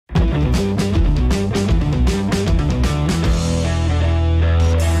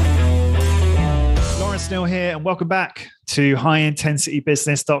here, and welcome back to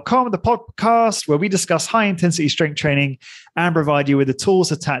highintensitybusiness.com, the podcast where we discuss high-intensity strength training and provide you with the tools,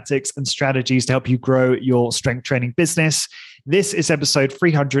 the tactics, and strategies to help you grow your strength training business. This is episode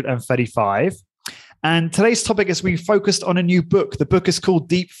 335. And today's topic is we focused on a new book. The book is called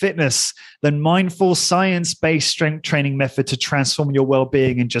Deep Fitness, the mindful science-based strength training method to transform your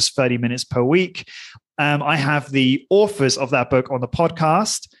well-being in just 30 minutes per week. I have the authors of that book on the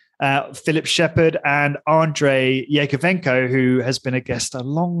podcast, Shepherd and Andrei Yakovenko, who has been a guest a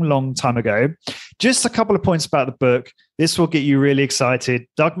long time ago. Just a couple of points about the book. This will get you really excited.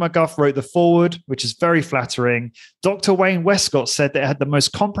 Doug McGuff wrote the foreword, which is very flattering. Dr. Wayne Westcott said that it had the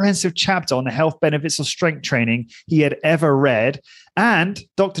most comprehensive chapter on the health benefits of strength training he had ever read. And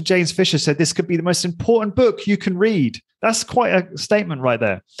Dr. James Fisher said this could be the most important book you can read. That's quite a statement right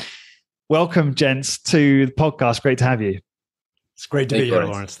there. Welcome, gents, to the podcast. Great to have you. It's great to be here,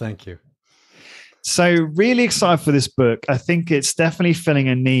 Lawrence. Thank you. So really excited for this book. I think it's definitely filling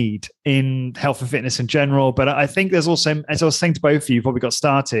a need in health and fitness in general. But I think there's also, as I was saying to both of you before we got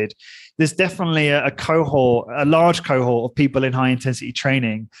started, there's definitely a large cohort of people in high intensity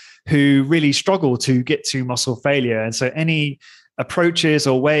training who really struggle to get to muscle failure. And so any approaches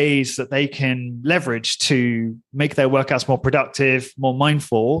or ways that they can leverage to make their workouts more productive, more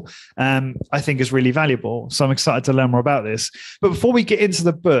mindful, I think is really valuable. So I'm excited to learn more about this. But before we get into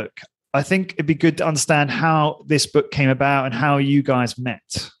the book, I think it'd be good to understand how this book came about and how you guys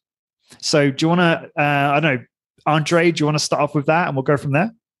met. So do you want to, I don't know, Andrei, do you want to start off with that and we'll go from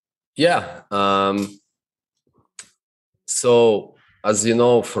there? Yeah. So as you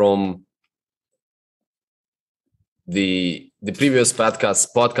know, from the previous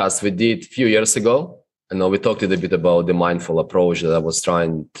podcast we did a few years ago, and we talked a little bit about the mindful approach that I was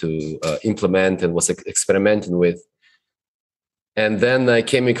trying to implement and was experimenting with. And then I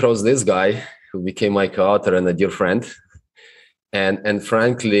came across this guy who became my co-author and a dear friend. And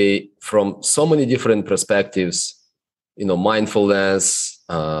frankly, from so many different perspectives, mindfulness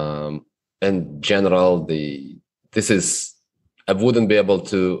and general, I wouldn't be able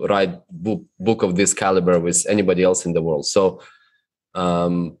to write book of this caliber with anybody else in the world. So, at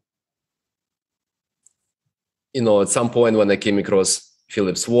some point when I came across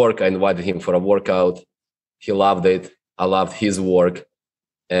Philip's work, I invited him for a workout. He loved it. I loved his work.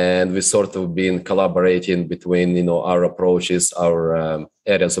 And we sort of been collaborating between, our approaches, our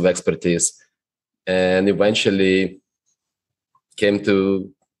areas of expertise, and eventually came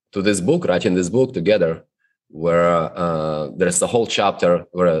to this book, writing this book together, where there's a whole chapter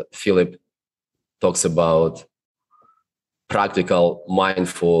where Philip talks about practical,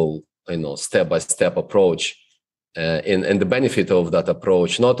 mindful, step-by-step approach. And the benefit of that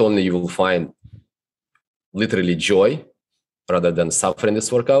approach, not only you will find literally joy rather than suffering this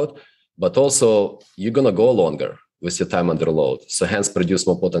workout, but also you're going to go longer with your time under load. So hence produce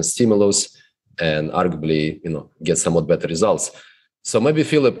more potent stimulus and arguably, get somewhat better results. So maybe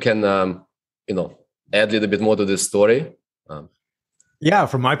Philip can, add a little bit more to this story. Yeah,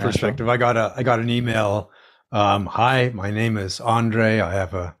 from my perspective, I got an email. Hi, my name is Andrei. I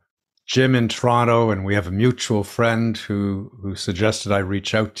have a gym in Toronto, and we have a mutual friend who suggested I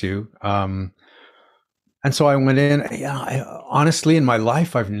reach out to you. And so I went in. Honestly, in my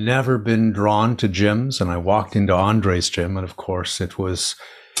life, I've never been drawn to gyms, and I walked into Andrei's gym, and of course, it was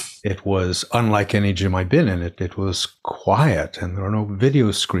unlike any gym I've been in. It was quiet, and there were no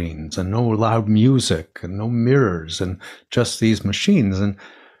video screens and no loud music and no mirrors and just these machines.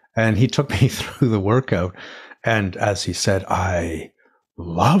 And he took me through the workout. And as he said, I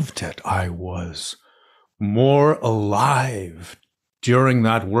loved it. I was more alive during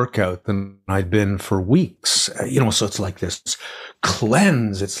that workout than I'd been for weeks. So it's like this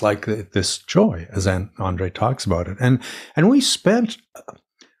cleanse. It's like this joy, as Andrei talks about it. And we spent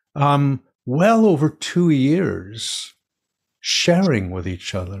well over 2 years sharing with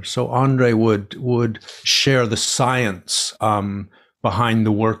each other. So Andrei would share the science behind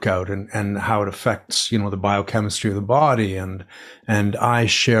the workout and how it affects, the biochemistry of the body. And I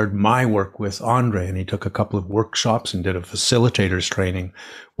shared my work with Andrei, and he took a couple of workshops and did a facilitator's training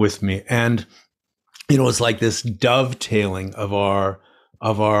with me. And, it's like this dovetailing of our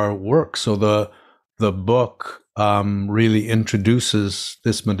work. So the book really introduces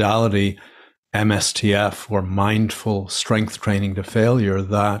this modality, MSTF, or mindful strength training to failure,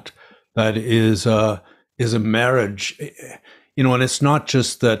 that is a marriage. And it's not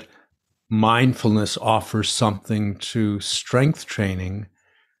just that mindfulness offers something to strength training.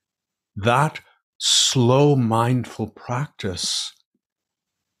 That slow mindful practice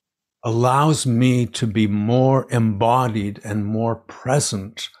allows me to be more embodied and more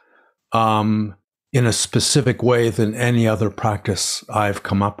present in a specific way than any other practice I've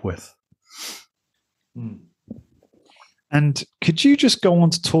come up with. And could you just go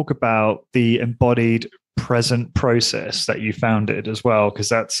on to talk about the embodied present process that you founded as well?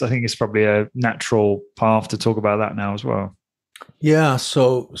 Because I think it's probably a natural path to talk about that now as well. Yeah.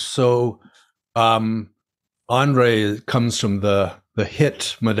 So Andrei comes from the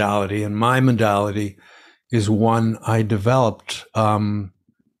HIT modality, and my modality is one I developed,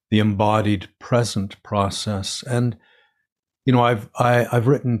 the embodied present process. And I've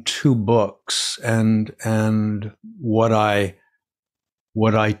written 2 books, and what I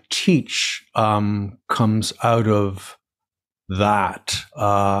teach comes out of that.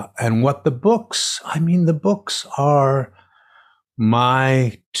 And what the books are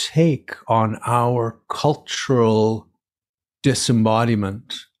my take on our cultural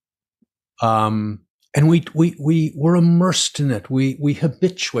disembodiment. And we're immersed in it. We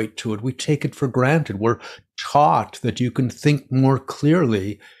habituate to it. We take it for granted. We're taught that you can think more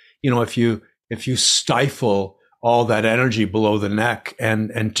clearly. If you stifle all that energy below the neck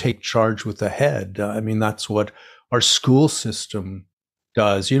and take charge with the head. That's what our school system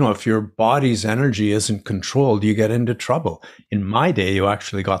does. If your body's energy isn't controlled, you get into trouble. In my day, you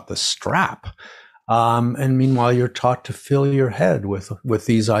actually got the strap. And meanwhile, you're taught to fill your head with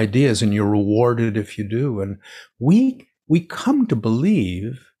these ideas, and you're rewarded if you do. And we come to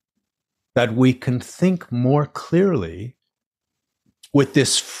believe that we can think more clearly with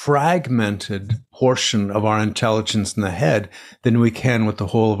this fragmented portion of our intelligence in the head than we can with the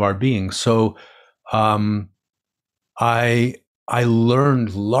whole of our being. So I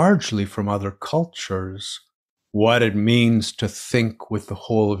learned largely from other cultures what it means to think with the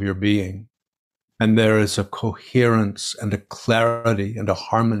whole of your being. And there is a coherence and a clarity and a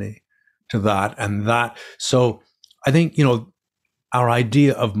harmony to that. So I think, our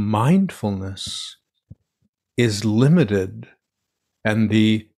idea of mindfulness is limited, and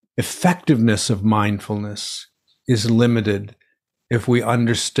the effectiveness of mindfulness is limited if we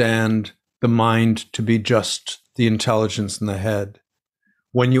understand the mind to be just the intelligence in the head.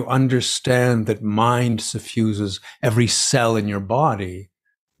 When you understand that mind suffuses every cell in your body,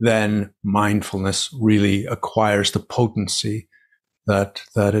 then mindfulness really acquires the potency that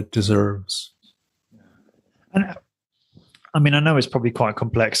it deserves. And I know it's probably quite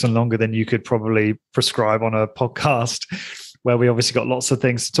complex and longer than you could probably prescribe on a podcast, where we obviously got lots of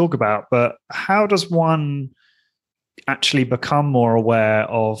things to talk about. But how does one actually become more aware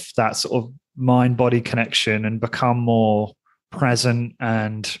of that sort of mind-body connection and become more present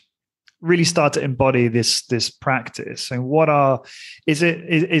and really start to embody this practice? And are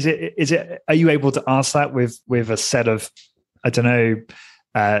you able to ask that with a set of,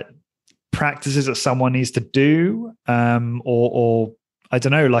 practices that someone needs to do, or I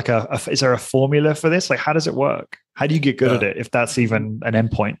don't know, like is there a formula for this? Like, how does it work? How do you get good at it, if that's even an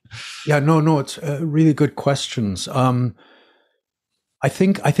endpoint? Yeah, no, it's really good questions. I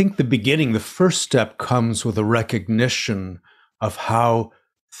think the beginning, the first step, comes with a recognition of how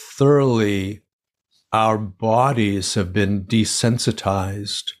thoroughly our bodies have been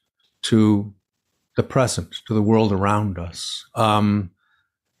desensitized to the present, to the world around us.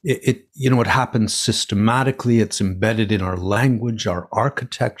 It happens systematically. It's embedded in our language, our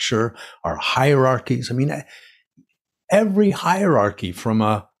architecture, our hierarchies. Every hierarchy, from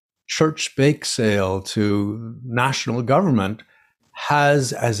a church bake sale to national government,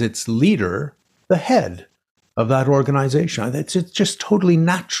 has as its leader the head of that organization. It's just totally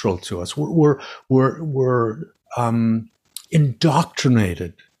natural to us. We're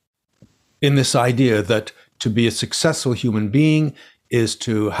indoctrinated in this idea that to be a successful human being is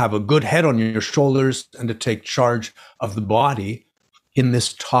to have a good head on your shoulders and to take charge of the body in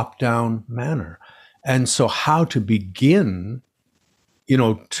this top-down manner. And so how to begin,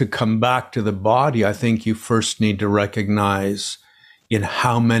 to come back to the body, I think you first need to recognize in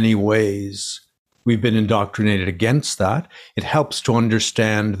how many ways we've been indoctrinated against that. It helps to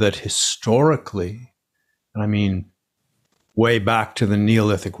understand that historically, way back to the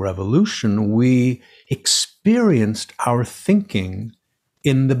Neolithic Revolution, we experienced our thinking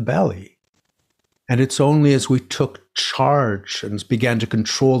in the belly. And it's only as we took charge and began to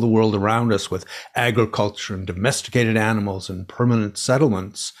control the world around us with agriculture and domesticated animals and permanent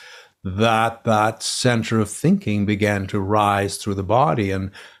settlements that center of thinking began to rise through the body.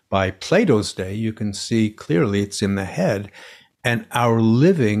 And by Plato's day, you can see clearly it's in the head. And our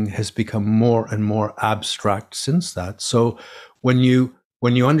living has become more and more abstract since that. So when you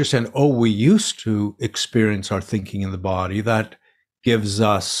understand, we used to experience our thinking in the body, that gives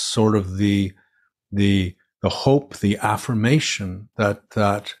us sort of the hope, the affirmation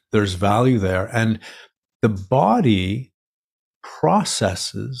that there's value there. And the body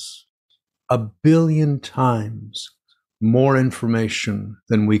processes 1 billion times more information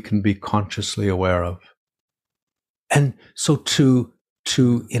than we can be consciously aware of. And so to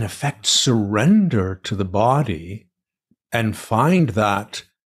in effect surrender to the body and find that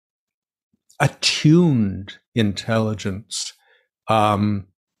attuned intelligence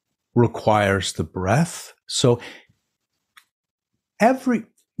requires the breath. So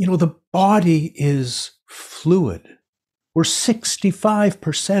the body is fluid. We're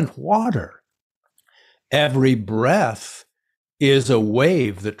 65% water. Every breath is a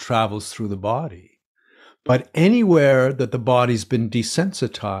wave that travels through the body. But anywhere that the body's been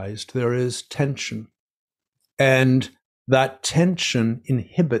desensitized, there is tension. And that tension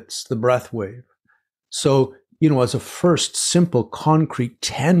inhibits the breath wave. So, as a first simple, concrete,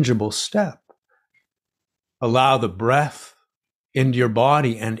 tangible step, allow the breath into your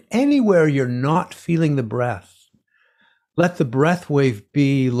body, and anywhere you're not feeling the breath, let the breath wave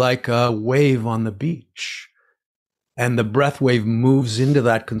be like a wave on the beach. And the breath wave moves into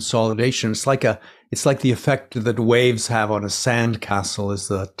that consolidation. It's like the effect that waves have on a sandcastle as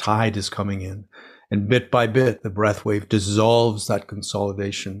the tide is coming in. And bit by bit, the breath wave dissolves that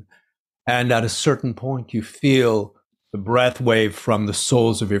consolidation. And at a certain point, you feel the breath wave from the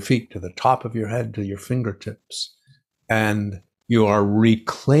soles of your feet to the top of your head to your fingertips. And you are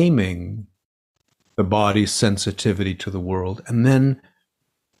reclaiming the body's sensitivity to the world. And then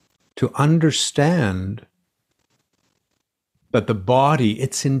to understand that the body,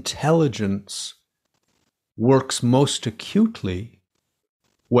 its intelligence, works most acutely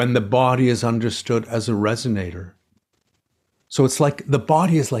when the body is understood as a resonator. So it's like the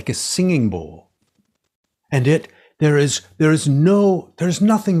body is like a singing bowl, and there's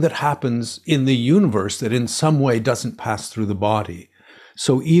nothing that happens in the universe that in some way doesn't pass through the body.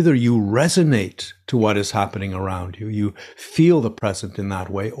 So either you resonate to what is happening around you, you feel the present in that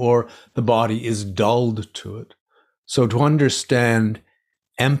way, or the body is dulled to it. So to understand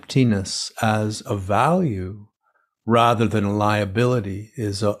emptiness as a value rather than a liability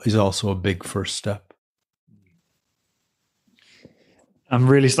is also a big first step. I'm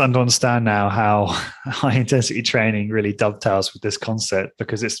really starting to understand now how high intensity training really dovetails with this concept,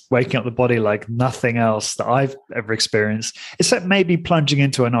 because it's waking up the body like nothing else that I've ever experienced, except maybe plunging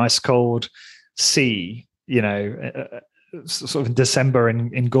into an ice cold sea, sort of in December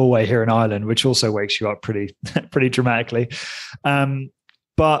in Galway here in Ireland, which also wakes you up pretty dramatically.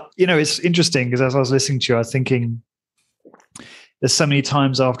 But, it's interesting because as I was listening to you, I was thinking there's so many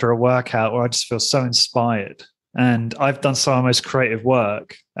times after a workout where I just feel so inspired. And I've done some of my most creative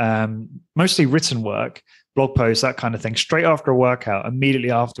work, mostly written work, blog posts, that kind of thing, straight after a workout,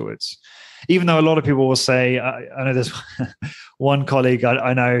 immediately afterwards. Even though a lot of people will say, I know there's one colleague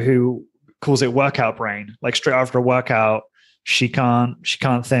I know who calls it workout brain. Like straight after a workout, she can't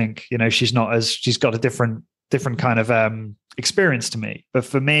think. She's got a different kind of experience to me. But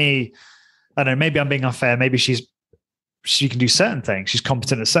for me, I don't know, maybe I'm being unfair. Maybe she can do certain things. She's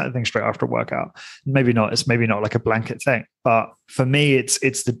competent at certain things straight after a workout. Maybe not. It's maybe not like a blanket thing. But for me, it's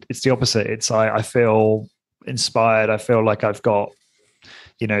the opposite. I feel inspired. I feel like I've got,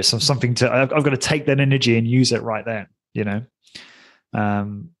 something to. I've got to take that energy and use it right then. Yeah. I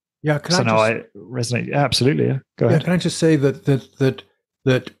resonate. Yeah, absolutely. Yeah. Go ahead. Can I just say that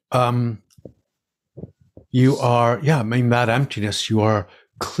you are, that emptiness, you are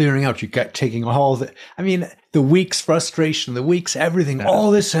clearing out, taking all the week's frustration, the week's everything,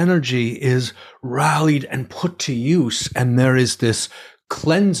 all this energy is rallied and put to use. And there is this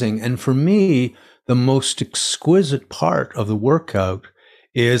cleansing. And for me, the most exquisite part of the workout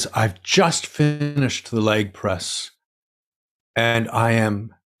is I've just finished the leg press and I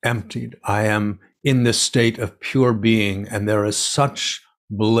am emptied. I am in this state of pure being, and there is such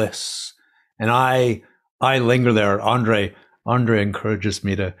bliss. And I linger there. Andre encourages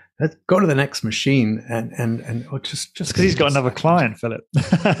me to go to the next machine and just because he's got another client, Philip.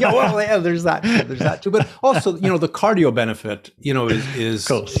 There's that too. But also, the cardio benefit,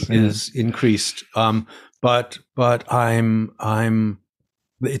 is increased. But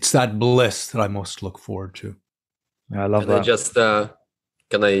it's that bliss that I most look forward to. Yeah, I love that.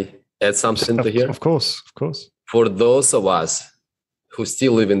 Can I add something to here? Of course. For those of us who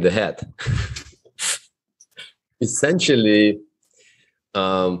still live in the head, essentially,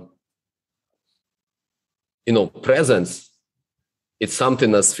 presence, it's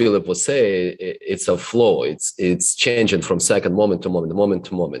something, as Philip was saying, it's a flow. It's changing from second moment to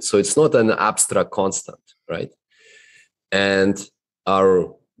moment. So it's not an abstract constant, right? And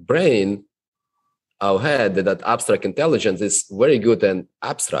our brain our head that abstract intelligence is very good in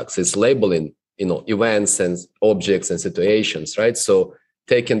abstracts. It's labeling, events and objects and situations, right? So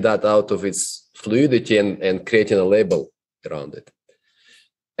taking that out of its fluidity and creating a label around it.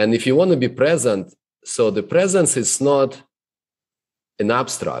 And if you want to be present, so the presence is not an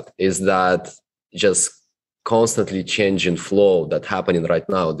abstract, is that just constantly changing flow that happening right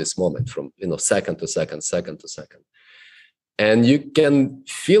now, this moment, from second to second, second to second. And you can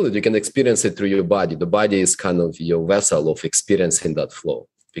feel it, you can experience it through your body. The body is kind of your vessel of experiencing that flow.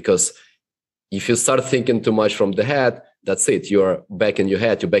 Because if you start thinking too much from the head, that's it. You're back in your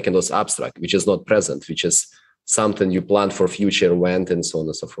head, you're back in those abstract, which is not present, which is something you plan for future event and so on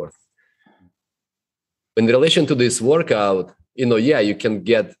and so forth. In relation to this workout, you can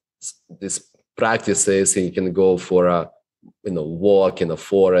get these practices and you can go for a, walk in a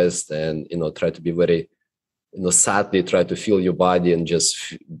forest and, try to be very, sadly try to feel your body and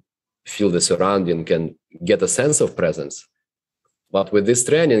just feel the surrounding and get a sense of presence. But with this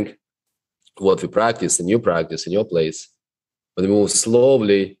training, what we practice and you practice in your place, when we move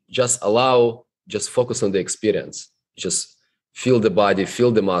slowly, just focus on the experience. Just feel the body,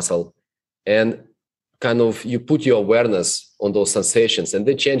 feel the muscle, and kind of you put your awareness on those sensations and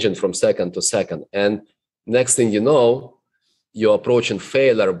they're changing from second to second. And next thing you know, you're approaching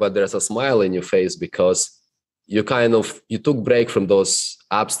failure, but there's a smile in your face because you took break from those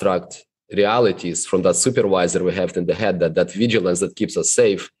abstract realities, from that supervisor we have in the head, that vigilance that keeps us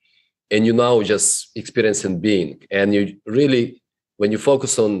safe. And you now just experiencing being. And you really, when you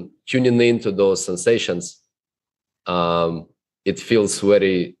focus on tuning into those sensations, it feels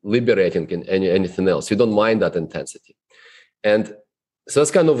very liberating in anything else. You don't mind that intensity. And so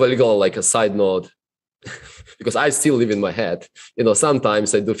that's kind of a little like a side note, because I still live in my head.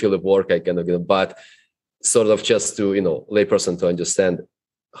 Sometimes I do feel at work, but sort of just to, layperson to understand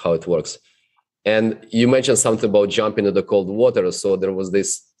how it works. And you mentioned something about jumping into the cold water. So there was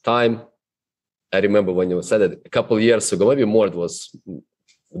this time, I remember when you said it a couple of years ago, maybe more, it was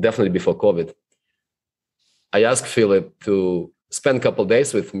definitely before COVID. I asked Philip to spend a couple of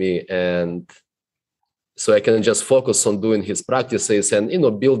days with me, and so I can just focus on doing his practices and,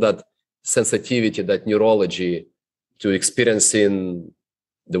 build that sensitivity, that neurology to experiencing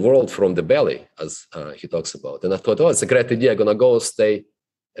the world from the belly, as he talks about. And I thought, it's a great idea. I'm going to go stay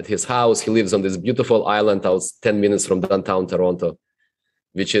at his house. He lives on this beautiful island out 10 minutes from downtown Toronto,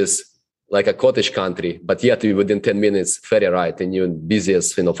 which is like a cottage country, but yet within 10 minutes ferry ride in your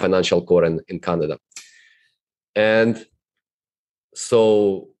busiest, financial core in Canada. And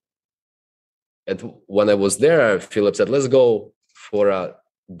so when I was there, Philip said, let's go for a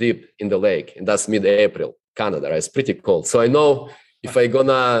dip in the lake. And that's mid-April, Canada, right? It's pretty cold. So I know if I'm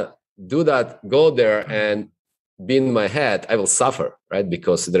gonna do that, go there and be in my head, I will suffer, right?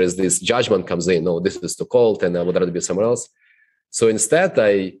 Because there is this judgment comes in, no, this is too cold and I would rather be somewhere else. So instead,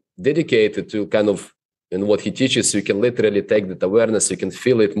 I dedicated to kind of, and what he teaches, you can literally take that awareness, you can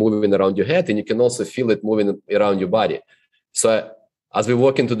feel it moving around your head, and you can also feel it moving around your body. So as we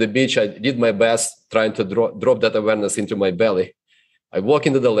walk into the beach, I did my best trying to drop that awareness into my belly. I walk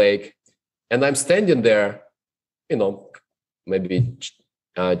into the lake and I'm standing there, maybe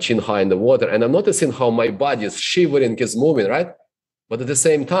chin high in the water. And I'm noticing how my body is shivering, is moving, right? But at the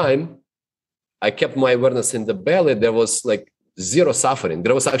same time, I kept my awareness in the belly. There was like zero suffering.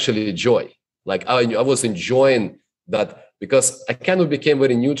 There was actually joy. Like I was enjoying that because I kind of became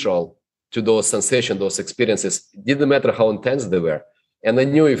very neutral to those sensations, those experiences. It didn't matter how intense they were. And I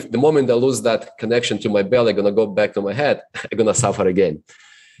knew if the moment I lose that connection to my belly, I'm going to go back to my head, I'm going to suffer again.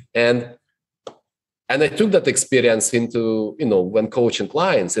 And I took that experience into, when coaching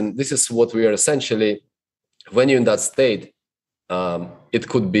clients. And this is what we are essentially, when you're in that state, it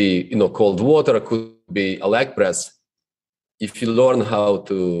could be, cold water, it could be a leg press. If you learn how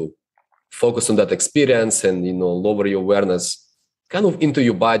to focus on that experience and, lower your awareness kind of into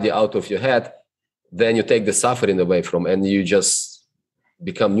your body, out of your head, then you take the suffering away from, and you just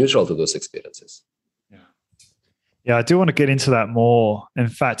become neutral to those experiences. Yeah, I do want to get into that more. In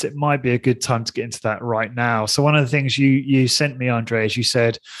fact, it might be a good time to get into that right now. So one of the things you sent me, Andrei, is you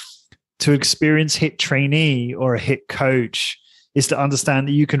said to experience HIIT trainee or a HIIT coach is to understand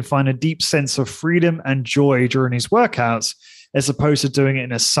that you can find a deep sense of freedom and joy during his workouts, as opposed to doing it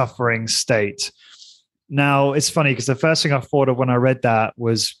in a suffering state. Now, it's funny because the first thing I thought of when I read that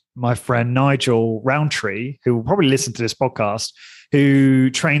was my friend Nigel Rowntree, who will probably listen to this podcast, who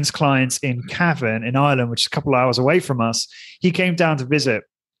trains clients in Cavan in Ireland, which is a couple of hours away from us. He came down to visit,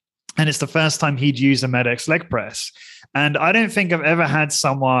 and it's the first time he'd used a MedX leg press. And I don't think I've ever had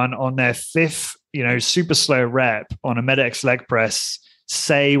someone on their fifth, super slow rep on a MedX leg press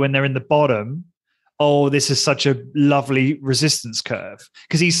say when they're in the bottom, oh, this is such a lovely resistance curve,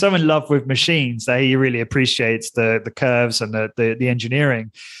 because he's so in love with machines that he really appreciates the curves and the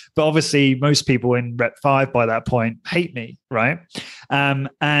engineering. But obviously, most people in Rep 5 by that point hate me, right?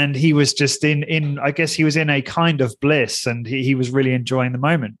 And he was just I guess he was in a kind of bliss, and he was really enjoying the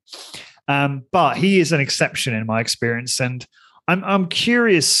moment. But he is an exception in my experience, and I'm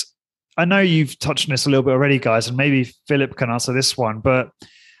curious. I know you've touched on this a little bit already, guys, and maybe Philip can answer this one. But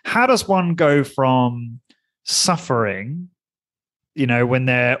how does one go from suffering, when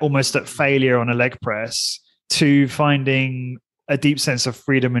they're almost at failure on a leg press, to finding a deep sense of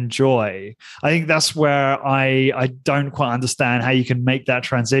freedom and joy? I think that's where I don't quite understand how you can make that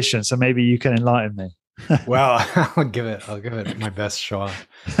transition. So maybe you can enlighten me. Well, I'll give it my best shot.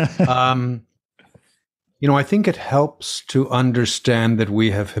 I think it helps to understand that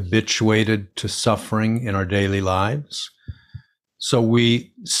we have habituated to suffering in our daily lives. So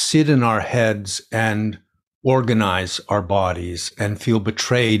we sit in our heads and organize our bodies and feel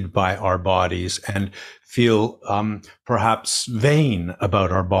betrayed by our bodies and feel perhaps vain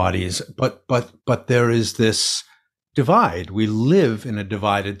about our bodies. But there is this divide. We live in a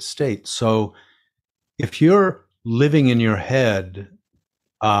divided state. So if you're living in your head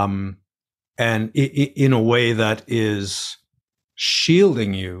and in a way that is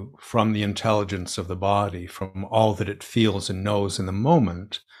shielding you from the intelligence of the body, from all that it feels and knows in the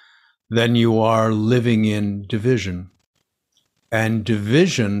moment, then you are living in division. And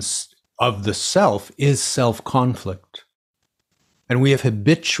divisions of the self is self-conflict. And we have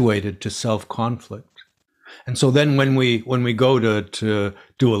habituated to self-conflict. And so then when we go to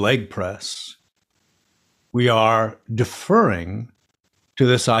do a leg press, we are deferring to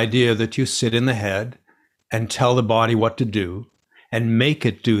this idea that you sit in the head and tell the body what to do and make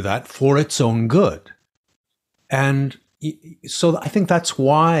it do that for its own good. And so I think that's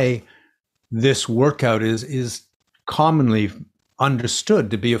why this workout is commonly understood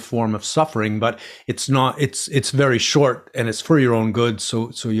to be a form of suffering, but it's not. It's very short and it's for your own good,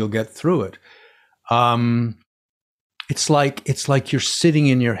 so you'll get through it. It's like you're sitting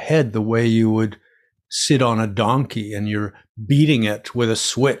in your head the way you would sit on a donkey and you're beating it with a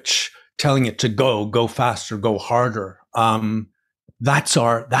switch, telling it to go faster, go harder. That's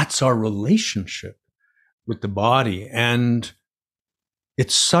our relationship with the body. And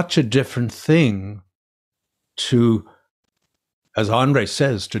it's such a different thing to, as Andrei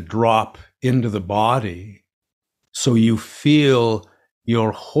says, to drop into the body so you feel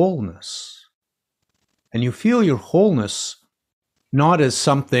your wholeness. And you feel your wholeness not as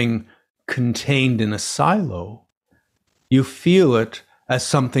something contained in a silo. You feel it as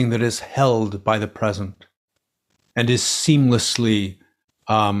something that is held by the present and is seamlessly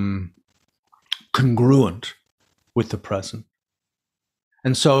congruent with the present.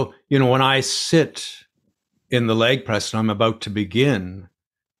 And so, when I sit in the leg press and I'm about to begin,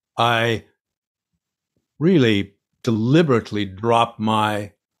 I really deliberately drop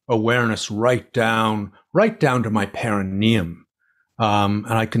my awareness right down to my perineum. And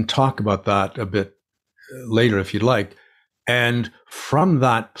I can talk about that a bit later if you'd like. And from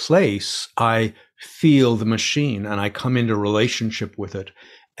that place, I feel the machine and I come into relationship with it.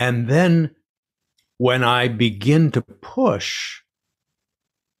 And then when I begin to push,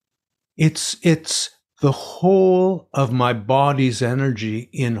 it's the whole of my body's energy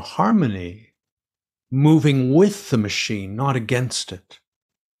in harmony, moving with the machine, not against it.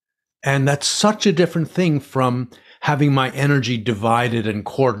 And that's such a different thing from having my energy divided and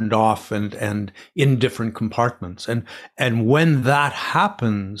cordoned off and in different compartments. And when that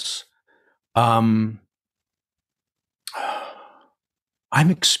happens, I'm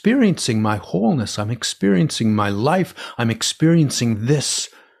experiencing my wholeness. I'm experiencing my life. I'm experiencing this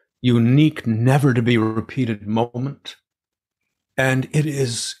unique, never to be repeated moment. And it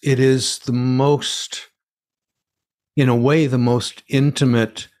is the most, in a way, the most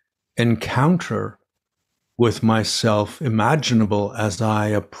intimate encounter with myself imaginable as I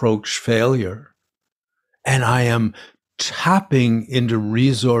approach failure. And I am tapping into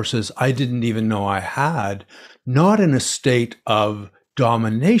resources I didn't even know I had, not in a state of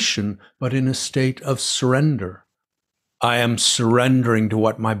domination, but in a state of surrender. I am surrendering to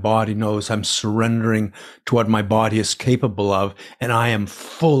what my body knows. I'm surrendering to what my body is capable of. And I am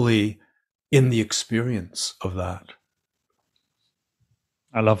fully in the experience of that.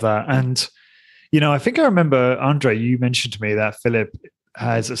 I love that. And, I think I remember, Andrei, you mentioned to me that Philip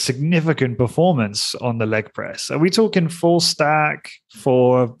has a significant performance on the leg press. Are we talking full stack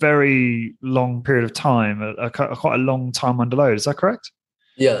for a very long period of time, quite a long time under load? Is that correct?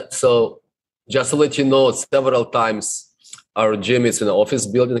 Yeah. So just to let you know, several times our gym is in an office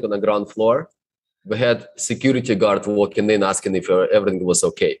building on the ground floor. we had security guard walking in asking if everything was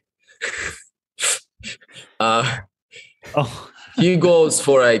okay. He goes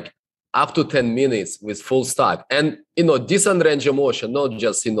for like up to 10 minutes with full stack. And, decent range of motion, not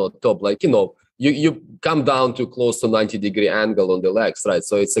just, top, like, you come down to close to 90-degree angle on the legs, right?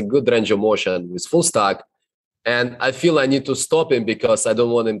 So it's a good range of motion with full stack. And I feel I need to stop him because I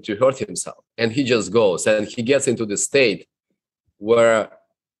don't want him to hurt himself. And he just goes and he gets into the state where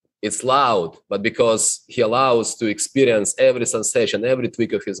it's loud, but because he allows to experience every sensation, every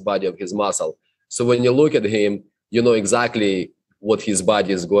tweak of his body, of his muscle. So when you look at him, you know exactly what his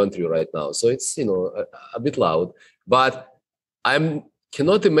body is going through right now. So it's, a bit loud, but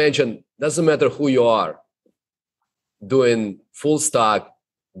cannot imagine, doesn't matter who you are, doing full stack,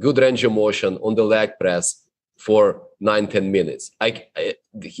 good range of motion on the leg press for 9-10 minutes.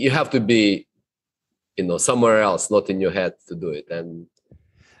 You have to be, somewhere else, not in your head to do it. And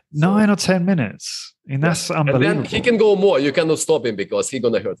 9 or 10 minutes. I mean, that's unbelievable. And then he can go more. You cannot stop him because he's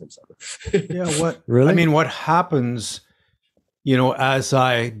going to hurt himself. Yeah, what? Really? I mean, what happens, as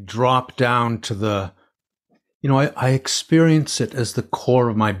I drop down to the, I experience it as the core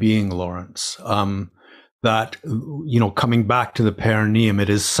of my being, Lawrence. That, coming back to the perineum, it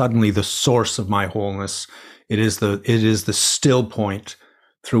is suddenly the source of my wholeness. It is the still point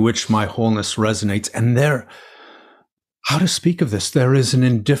through which my wholeness resonates. And how to speak of this? There is an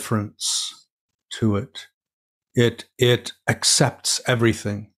indifference to it. It accepts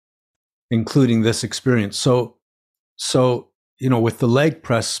everything, including this experience. So, with the leg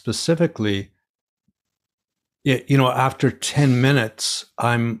press specifically, after 10 minutes,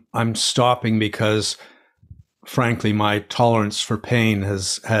 I'm stopping because, frankly, my tolerance for pain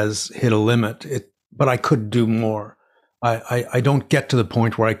has hit a limit. But I could do more. I don't get to the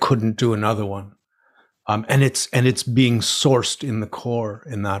point where I couldn't do another one. And it's being sourced in the core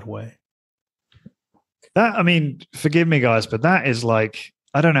in that way. Forgive me, guys, but that is like,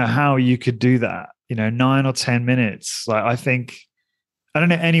 I don't know how you could do that. 9 or 10 minutes. Like, I don't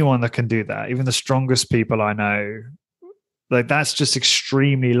know anyone that can do that. Even the strongest people I know, like, that's just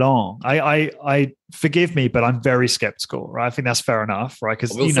extremely long. I forgive me, but I'm very skeptical, right? I think that's fair enough, right?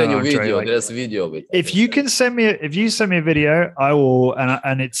 Because we'll send you Andrei, video. like, There's video of it. If you send me a video, I will,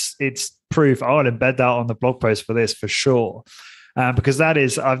 and it's proof. I will embed that on the blog post for this for sure, because that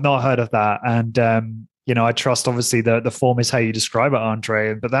is, I've not heard of that, and I trust obviously the form is how you describe it,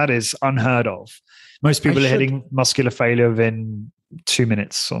 Andrei, but that is unheard of. Most people are hitting muscular failure within 2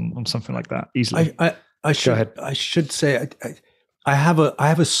 minutes on something like that easily. I should say I have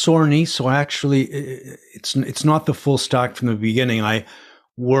a sore knee, so I actually it's not the full stack from the beginning. I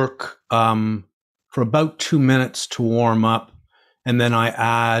work for about 2 minutes to warm up, and then I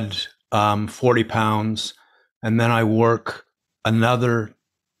add 40 pounds, and then I work another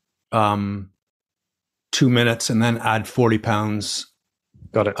 2 minutes, and then add 40 pounds.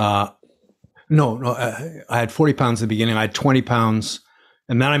 Got it. No, I had 40 pounds at the beginning. I had 20 pounds,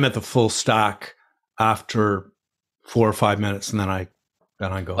 and then I'm at the full stack after 4 or 5 minutes, and then I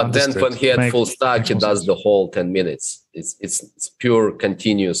go. But then when he had full stack, he does the whole 10 minutes. It's pure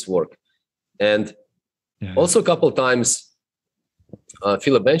continuous work. And also a couple of times,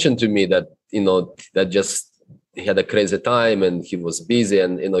 Philip mentioned to me that, that just he had a crazy time and he was busy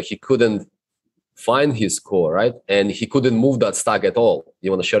and, he couldn't find his core, right? And he couldn't move that stack at all.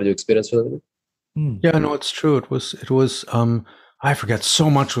 You want to share your experience with him? Yeah, no, it's true. It was, I forget, so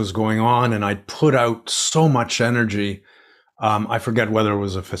much was going on and I'd put out so much energy. I forget whether it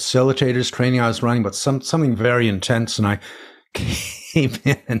was a facilitator's training I was running, but something very intense. And I came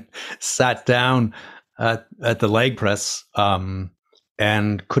in and sat down at the leg press,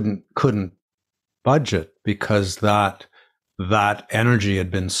 and couldn't budge it because that energy had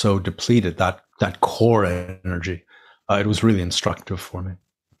been so depleted, that core energy. It was really instructive for me.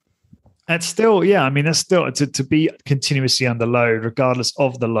 It's still, that's still to be continuously under load, regardless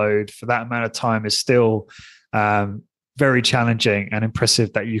of the load for that amount of time, is still very challenging and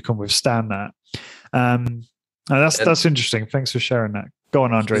impressive that you can withstand that. That's interesting. Thanks for sharing that. Go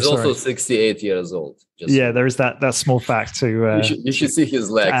on, Andrei. He's also 68 years old. There is that small fact to. You should see his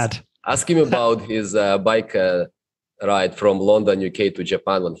legs. Ask him about his bike ride from London, UK to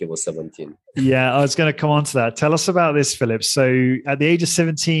Japan when he was 17. Yeah, I was going to come on to that. Tell us about this, Philip. So at the age of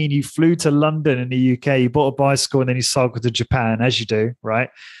 17, you flew to London in the UK, you bought a bicycle, and then you cycled to Japan, as you do, right?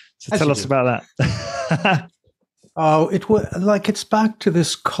 So tell us about that. Oh, it's back to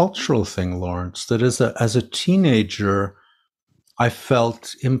this cultural thing, Lawrence, that as a teenager, I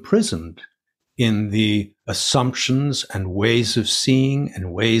felt imprisoned in the assumptions and ways of seeing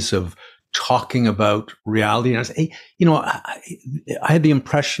and ways of talking about reality. And I was, I had the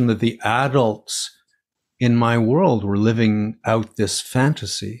impression that the adults in my world were living out this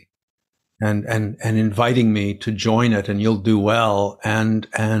fantasy and inviting me to join it, and you'll do well. And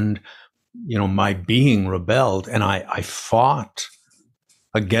my being rebelled, and I fought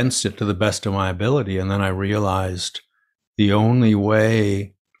against it to the best of my ability. And then I realized the only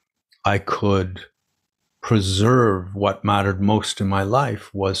way I could preserve what mattered most in my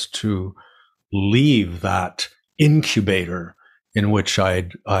life was to leave that incubator in which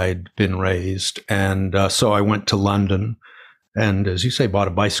I'd been raised. And so I went to London and, as you say, bought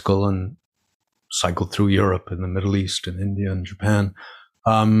a bicycle and cycled through Europe and the Middle East and India and Japan.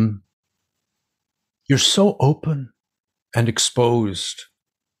 You're so open and exposed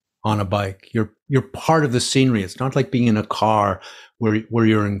on a bike. You're part of the scenery. It's not like being in a car where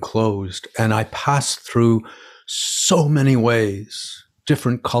you're enclosed. And I passed through so many ways,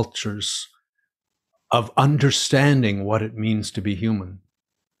 different cultures, of understanding what it means to be human.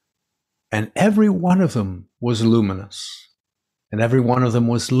 And every one of them was luminous, and every one of them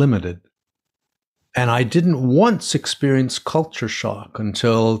was limited. And I didn't once experience culture shock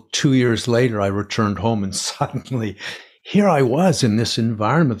until 2 years later I returned home, and suddenly here I was in this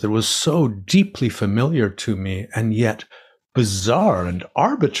environment that was so deeply familiar to me and yet bizarre and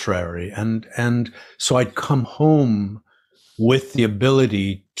arbitrary. And so I'd come home with the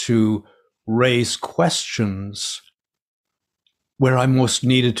ability to raise questions where I most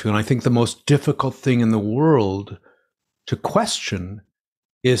needed to. And I think the most difficult thing in the world to question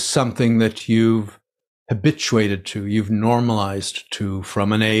is something that you've habituated to, you've normalized to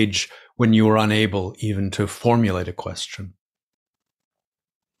from an age when you were unable even to formulate a question.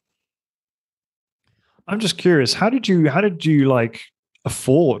 I'm just curious, how did you like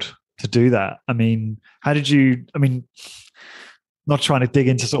afford to do that? I mean, not trying to dig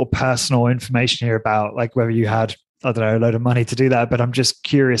into sort of personal information here about like whether you had, I don't know, a load of money to do that, but I'm just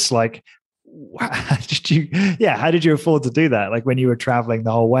curious, like, how did you afford to do that? Like when you were traveling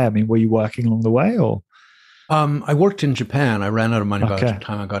the whole way, I mean, were you working along the way or? I worked in Japan. I ran out of money by the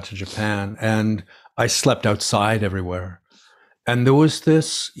time I got to Japan, and I slept outside everywhere. And there was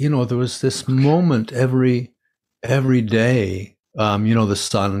this moment every day. The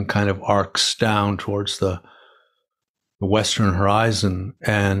sun kind of arcs down towards the western horizon,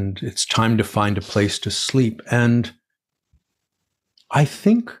 and it's time to find a place to sleep. And I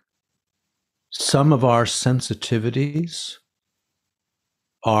think some of our sensitivities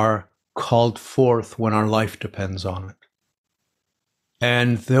are called forth when our life depends on it.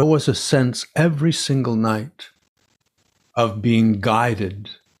 And there was a sense every single night of being guided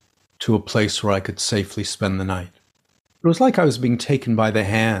to a place where I could safely spend the night. It was like I was being taken by the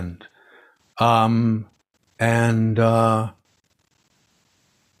hand. I've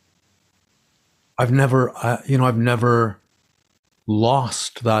never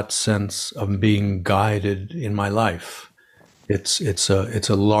lost that sense of being guided in my life. It's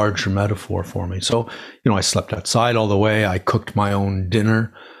a larger metaphor for me. So, I slept outside all the way. I cooked my own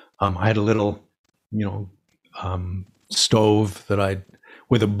dinner. I had a little, stove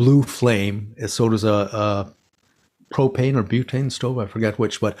with a blue flame. So it was a propane or butane stove. I forget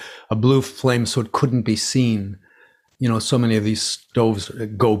which, but a blue flame so it couldn't be seen. So many of these stoves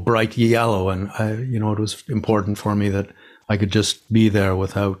go bright yellow, and it was important for me that I could just be there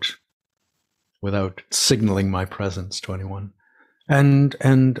without signaling my presence to anyone. And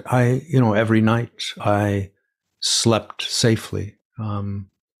I, every night I slept safely.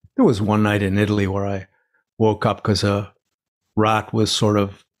 There was one night in Italy where I woke up because a rat was sort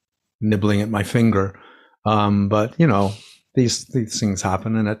of nibbling at my finger. But these things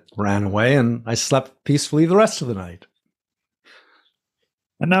happen, and it ran away, and I slept peacefully the rest of the night.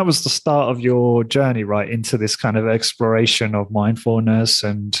 And that was the start of your journey, right, into this kind of exploration of mindfulness.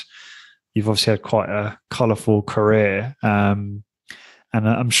 And you've obviously had quite a colorful career. And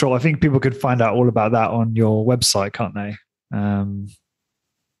I think people could find out all about that on your website, can't they?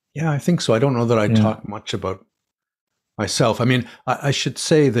 Yeah, I think so. I don't know that I talk much about myself. I mean, I should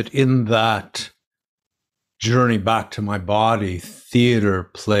say that in that journey back to my body, theater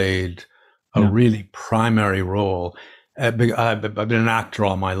played a really primary role. I've been an actor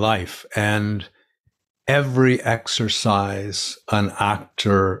all my life, and every exercise an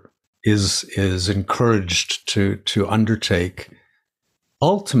actor is encouraged to undertake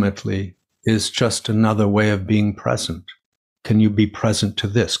ultimately is just another way of being present. Can you be present to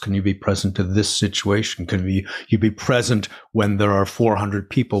this? Can you be present to this situation? Can you be present when there are 400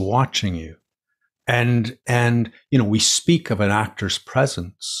 people watching you? And we speak of an actor's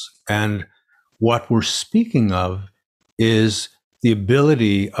presence, and what we're speaking of is the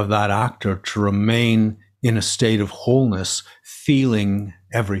ability of that actor to remain in a state of wholeness, feeling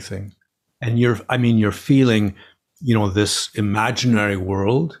everything. And you're feeling, this imaginary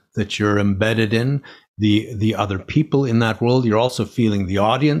world that you're embedded in, the other people in that world. You're also feeling the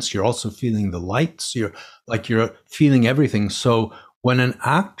audience. You're also feeling the lights. You're feeling everything. So when an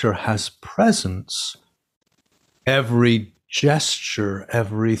actor has presence, every gesture,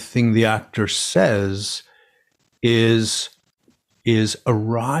 everything the actor says is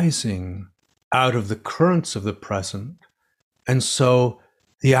arising out of the currents of the present. And so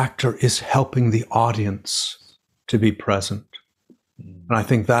the actor is helping the audience to be present. And I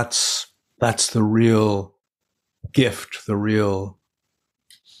think that's the real gift, the real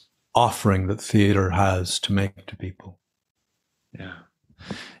offering that theater has to make to people.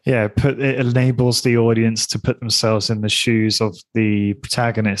 Yeah, it enables the audience to put themselves in the shoes of the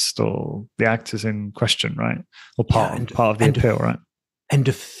protagonist or the actors in question, right? Or part of the appeal, right? And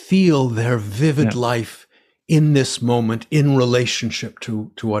to feel their vivid life in this moment in relationship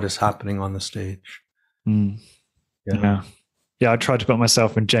to what is happening on the stage. Yeah, I tried to put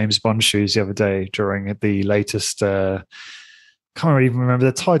myself in James Bond's shoes the other day during the latest, can't even remember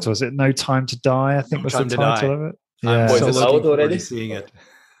the title. Is it No Time to Die? I think was the title of it. Yeah. Was it out already? Seeing it.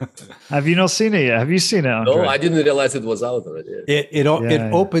 Have you not seen it yet? Have you seen it, Andrei? No, I didn't realize it was out already. It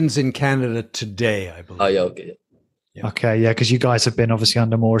opens in Canada today, I believe. Oh, yeah, okay. Yeah. Okay, yeah, because you guys have been obviously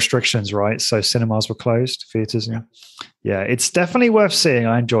under more restrictions, right? So cinemas were closed, theaters. Yeah, it's definitely worth seeing.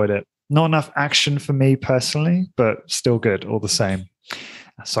 I enjoyed it. Not enough action for me personally, but still good all the same.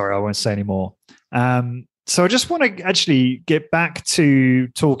 Sorry, I won't say any more. So I just want to actually get back to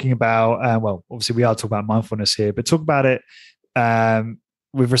talking about, obviously we are talking about mindfulness here, but talk about it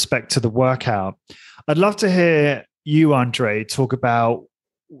with respect to the workout. I'd love to hear you, Andrei, talk about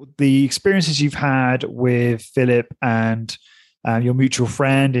the experiences you've had with Philip and your mutual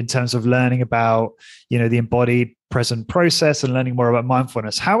friend in terms of learning about, the embodied present process and learning more about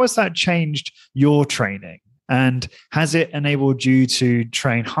mindfulness. How has that changed your training? And has it enabled you to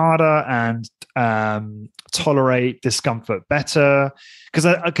train harder and tolerate discomfort better?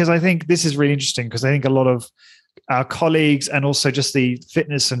 Because I think this is really interesting, because I think a lot of our colleagues and also just the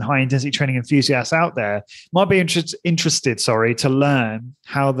fitness and high intensity training enthusiasts out there might be interested to learn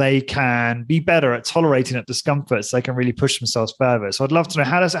how they can be better at tolerating that discomfort so they can really push themselves further. So I'd love to know,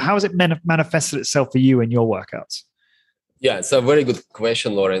 how has it manifested itself for you in your workouts? Yeah, it's a very good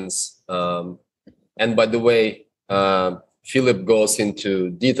question, Lawrence. And by the way, Philip goes into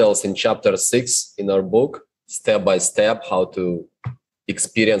details in chapter 6 in our book, step by step, how to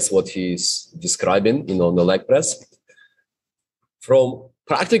experience what he's describing, the leg press. From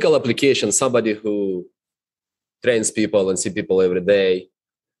practical application, somebody who trains people and see people every day,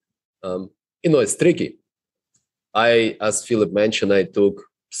 it's tricky. As Philip mentioned, I took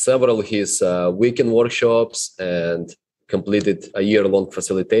several his weekend workshops and completed a year-long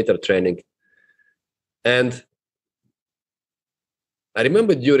facilitator training. And I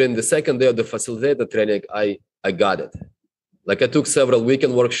remember during the second day of the facilitator training, I got it. Like, I took several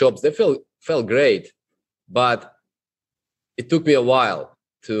weekend workshops. They felt great, but it took me a while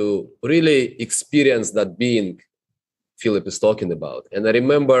to really experience that being Philip is talking about. And I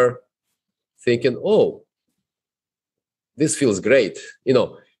remember thinking, oh, this feels great.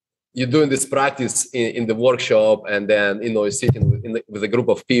 You're doing this practice in the workshop, and then, you're sitting with a group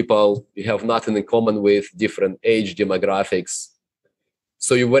of people you have nothing in common with, different age demographics.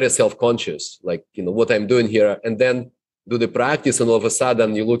 So you're very self-conscious, like, what I'm doing here. And then do the practice, and all of a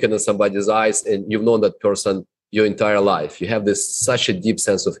sudden you look into somebody's eyes and you've known that person your entire life. You have such a deep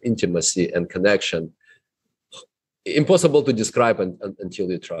sense of intimacy and connection. Impossible to describe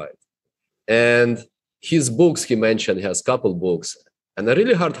until you try it. And his books, he mentioned, he has a couple books. And I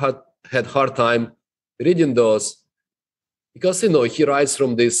really had hard time reading those, because, he writes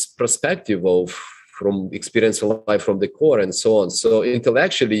from this perspective from experiencing life from the core and so on. So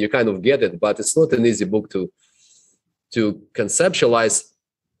intellectually, you kind of get it, but it's not an easy book to conceptualize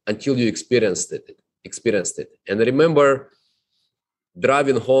until you experienced it. And I remember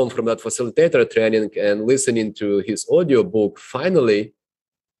driving home from that facilitator training and listening to his audiobook. Finally,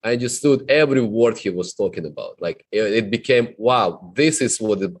 I understood every word he was talking about. Like, it became, wow, this is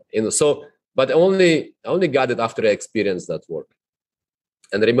what so, but I only got it after I experienced that work.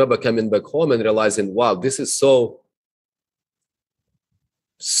 And I remember coming back home and realizing, wow, this is so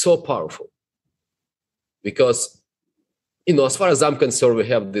powerful. Because, as far as I'm concerned, we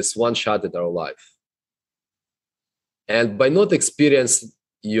have this one shot at our life. And by not experiencing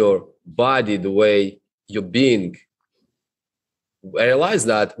your body the way you're being, I realized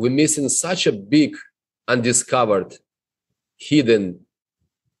that we're missing such a big undiscovered hidden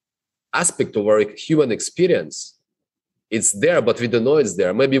aspect of our human experience. It's there, but we don't know it's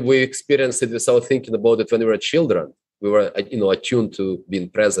there. Maybe we experienced it without thinking about it when we were children. We were, attuned to being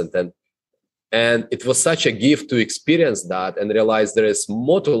present, and it was such a gift to experience that and realize there is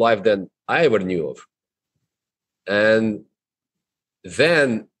more to life than I ever knew of. And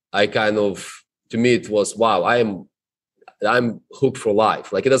then to me, it was, wow, I'm hooked for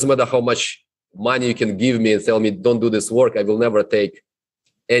life. Like, it doesn't matter how much money you can give me and tell me, don't do this work. I will never take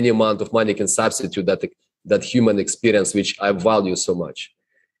any amount of money can substitute that human experience, which I value so much.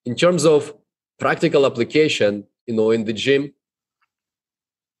 In terms of practical application, in the gym,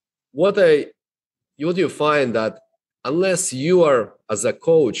 what you find that unless you are, as a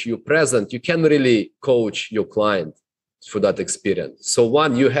coach, you're present, you can't really coach your client for that experience. So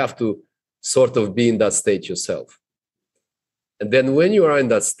one, you have to sort of be in that state yourself. And then when you are in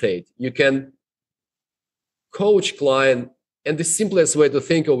that state, you can coach client. And the simplest way to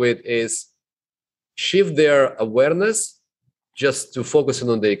think of it is shift their awareness just to focus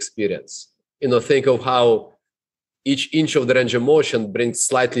on the experience. Think of how each inch of the range of motion brings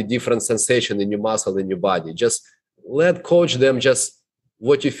slightly different sensation in your muscle, in your body. Just coach them just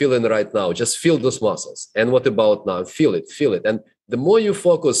what you're feeling right now. Just feel those muscles. And what about now? Feel it. And the more you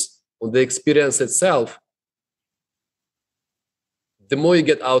focus on the experience itself, the more you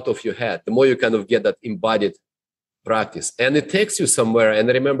get out of your head, the more you kind of get that embodied practice. And it takes you somewhere. And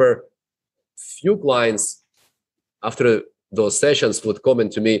I remember few clients after those sessions would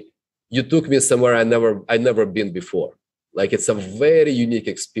comment to me, you took me somewhere I never been before. Like, it's a very unique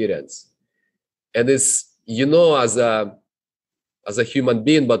experience. And it's, as a human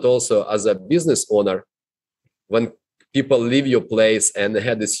being, but also as a business owner, when people leave your place and they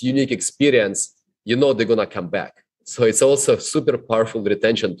had this unique experience, they're going to come back. So it's also a super powerful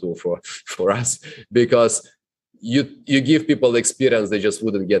retention tool for us, because you give people the experience they just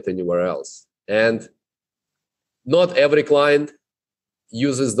wouldn't get anywhere else. And not every client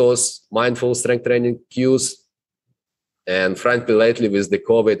uses those mindful strength training cues. And frankly, lately with the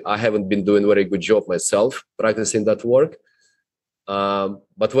COVID, I haven't been doing a very good job myself practicing that work.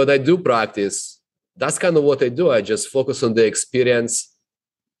 But what I do practice, that's kind of what I do. I just focus on the experience.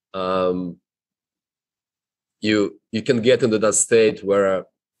 You can get into that state where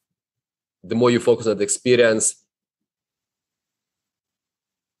the more you focus on the experience,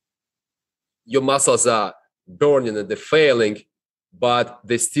 your muscles are burning and they're failing, but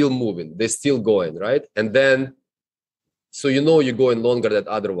they're still moving, they're still going, right? And then, so you're going longer than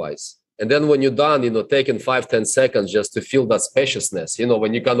otherwise. And then when you're done, taking 5-10 seconds just to feel that spaciousness,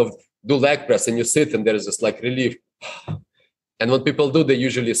 when you kind of do leg press and you sit and there's this like relief. And when people do, they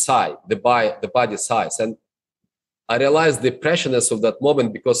usually sigh, the body sighs. And I realized the preciousness of that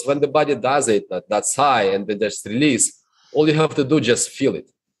moment, because when the body does it, that sigh and then there's release, all you have to do, just feel it.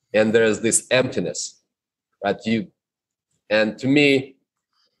 And there's this emptiness, right? And to me,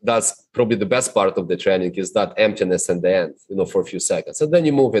 that's probably the best part of the training, is that emptiness at the end, for a few seconds. And then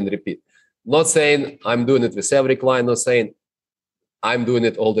you move and repeat. Not saying I'm doing it with every client, not saying I'm doing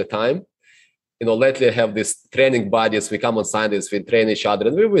it all the time. Lately I have these training buddies. We come on Sundays, we train each other,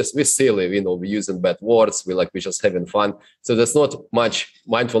 and we're silly, we're using bad words. We're just having fun. So there's not much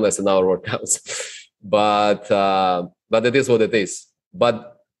mindfulness in our workouts, but it is what it is.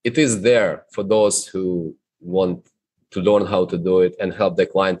 But it is there for those who want to learn how to do it and help the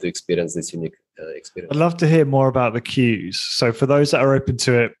client to experience this unique experience. I'd love to hear more about the cues. So for those that are open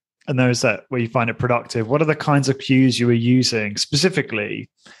to it and those where you find it productive, what are the kinds of cues you are using specifically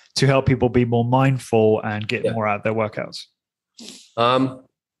to help people be more mindful and get more out of their workouts?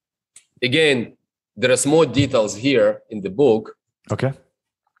 Again, there are more details here in the book. Okay.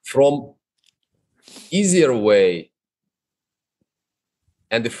 From easier way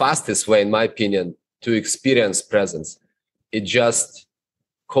and the fastest way, in my opinion, to experience presence, it just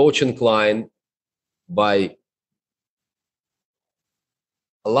coaching client by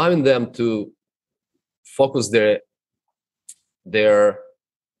allowing them to focus their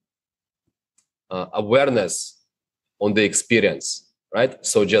awareness on the experience, right?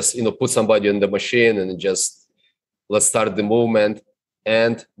 So just, put somebody on the machine and just let's start the movement,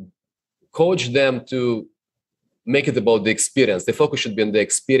 and coach them to make it about the experience. The focus should be on the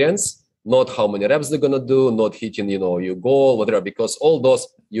experience, not how many reps they're going to do, not hitting, your goal, whatever, because all those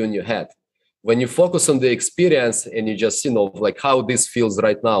you in your head. When you focus on the experience and you just, like how this feels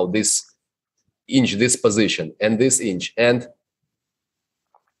right now, this inch, this position, and this inch, and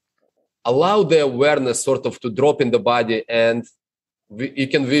allow the awareness sort of to drop in the body, and you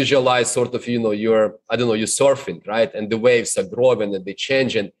can visualize sort of, you're surfing, right? And the waves are growing and they're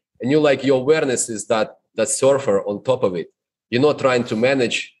changing. And your awareness is that surfer on top of it. you're not trying to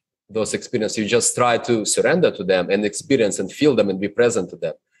manage those experiences. You just try to surrender to them and experience and feel them and be present to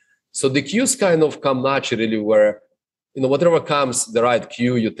them. So the cues kind of come naturally where, whatever comes, the right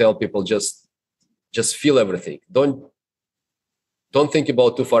cue, you tell people just feel everything. Don't think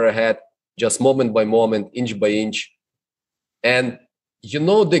about too far ahead, just moment by moment, inch by inch. And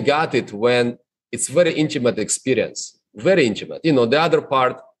they got it when it's very intimate experience, very intimate. The other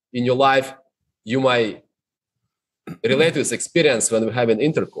part in your life, you might relate to this experience when we have an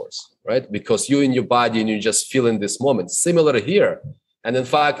intercourse, right? Because you in your body and you just feel in this moment. Similar here. And in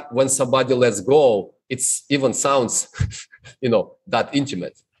fact, when somebody lets go, it's even sounds, that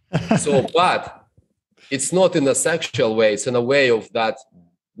intimate. So, but it's not in a sexual way. It's in a way of that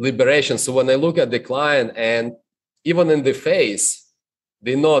liberation. So when I look at the client and even in the face,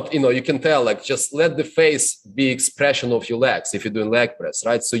 they're not, you can tell, like, just let the face be expression of your legs if you're doing leg press,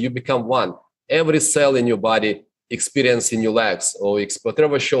 right? So you become one. Every cell in your body experiencing your legs or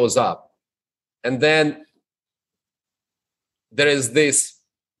whatever shows up. And then there is this,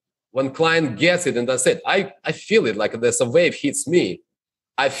 when client gets it and that's it, I feel it, like there's a wave hits me.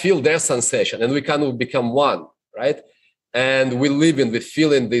 I feel their sensation and we kind of become one, right? And we live in, we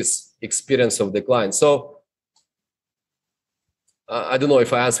feel in this experience of the client. So I don't know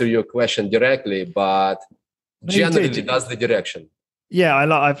if I answer your question directly, but generally that's the direction. Yeah,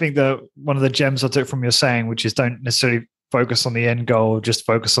 I think that one of the gems I took from your saying, which is don't necessarily focus on the end goal, just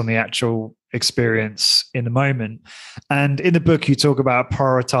focus on the actual experience in the moment. And in the book, you talk about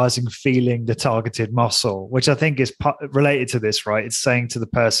prioritizing feeling the targeted muscle, which I think is related to this, right? It's saying to the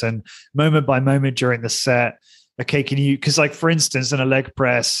person, moment by moment during the set, okay, because like, for instance, in a leg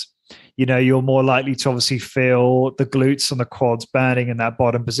press, you're more likely to obviously feel the glutes and the quads burning in that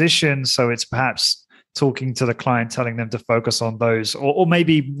bottom position. So it's perhaps talking to the client, telling them to focus on those, or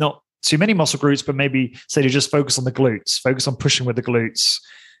maybe not too many muscle groups, but maybe say to just focus on the glutes, focus on pushing with the glutes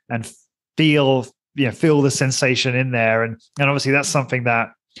and feel the sensation in there. And obviously that's something that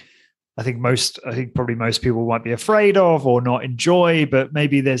I think probably most people might be afraid of or not enjoy, but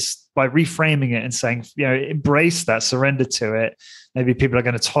maybe by reframing it and saying, embrace that, surrender to it, maybe people are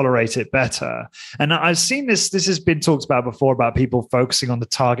going to tolerate it better. And I've seen this has been talked about before, about people focusing on the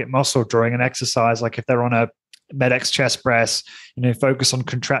target muscle during an exercise. Like if they're on a MedX chest press, focus on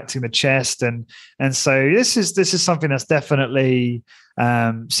contracting the chest. And so this is something that's definitely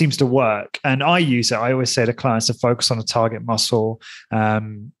seems to work. And I use it. I always say to clients to focus on a target muscle.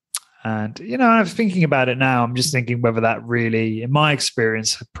 And, I'm thinking about it now. I'm just thinking whether that really, in my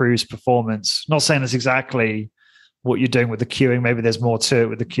experience, improves performance. Not saying that's exactly what you're doing with the cueing. Maybe there's more to it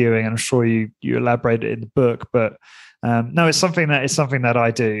with the cueing, and I'm sure you elaborate it in the book. But no, it's something that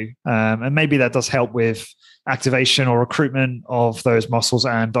I do, and maybe that does help with activation or recruitment of those muscles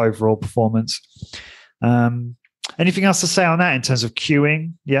and overall performance. Anything else to say on that in terms of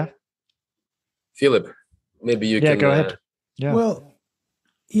cueing? Yeah, Philip, maybe you can. Yeah, go ahead. Yeah. Well,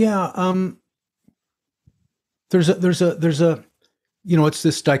 yeah. There's a it's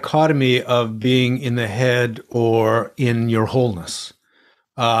this dichotomy of being in the head or in your wholeness.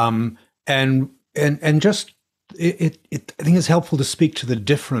 And just I think it's helpful to speak to the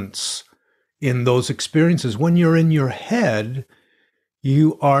difference in those experiences. When you're in your head,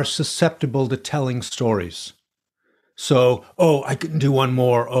 you are susceptible to telling stories. So, I can do one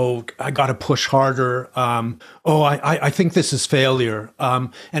more. I got to push harder. I think this is failure.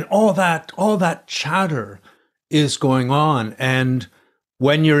 And all that chatter is going on. And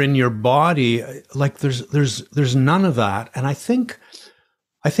when you're in your body, like there's none of that. And I think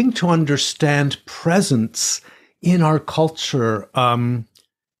to understand presence in our culture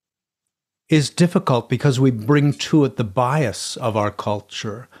is difficult because we bring to it the bias of our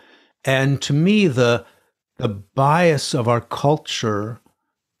culture. And to me, the bias of our culture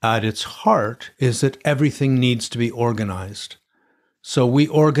at its heart is that everything needs to be organized. So we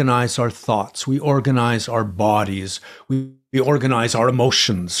organize our thoughts, we organize our bodies, we organize our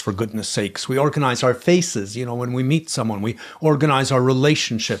emotions, for goodness sakes. We organize our faces, when we meet someone. We organize our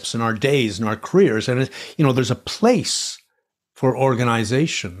relationships and our days and our careers. And, there's a place for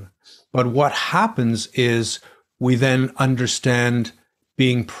organization. But what happens is we then understand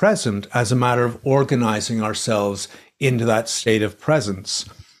being present as a matter of organizing ourselves into that state of presence,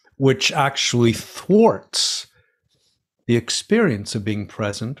 which actually thwarts the experience of being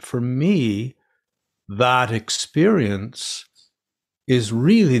present. For me, that experience is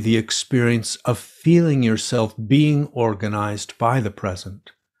really the experience of feeling yourself being organized by the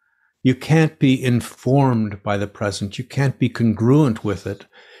present. You can't be informed by the present. You can't be congruent with it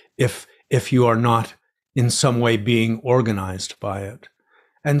if you are not in some way being organized by it.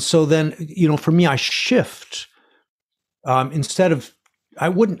 And so then, for me, I shift instead of, I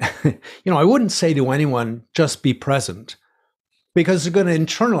wouldn't, I wouldn't say to anyone, just be present, because they're going to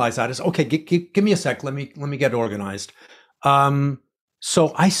internalize that as, okay, give me a sec. Let me get organized.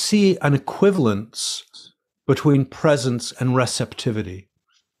 So I see an equivalence between presence and receptivity.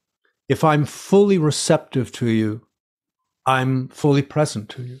 If I'm fully receptive to you, I'm fully present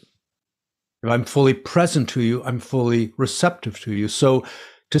to you. If I'm fully present to you, I'm fully receptive to you. So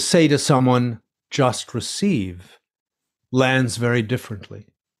to say to someone, just receive, lands very differently.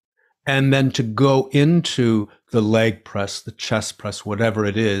 And then to go into the leg press, the chest press, whatever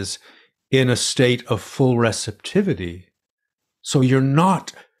it is, in a state of full receptivity. So you're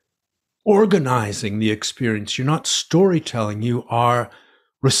not organizing the experience, you're not storytelling, you are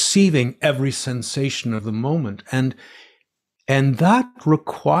receiving every sensation of the moment. And that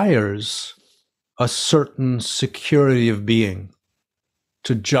requires a certain security of being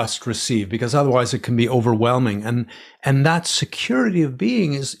to just receive, because otherwise it can be overwhelming. And that security of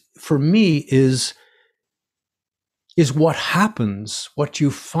being is, for me, is what happens, what you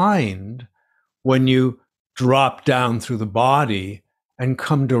find when you drop down through the body and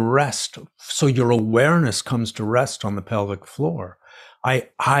come to rest. So your awareness comes to rest on the pelvic floor.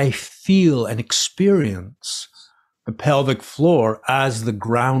 I feel and experience the pelvic floor as the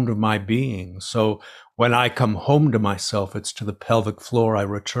ground of my being. So when I come home to myself, it's to the pelvic floor I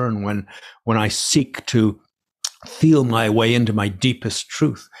return. When I seek to feel my way into my deepest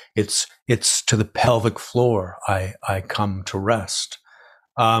truth, it's to the pelvic floor I come to rest.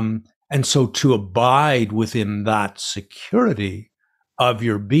 And so to abide within that security of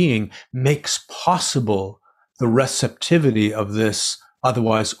your being makes possible the receptivity of this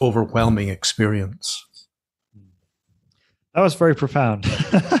otherwise overwhelming experience. That was very profound.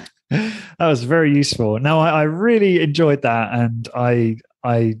 That was very useful. No, I really enjoyed that, and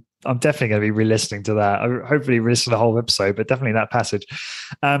I'm definitely going to be re-listening to that. I hopefully re-listen to the whole episode, but definitely that passage.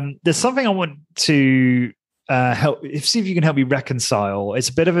 There's something I want to see if you can help me reconcile. It's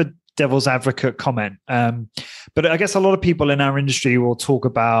a bit of a devil's advocate comment, but I guess a lot of people in our industry will talk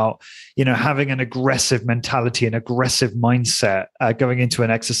about, having an aggressive mentality, an aggressive mindset going into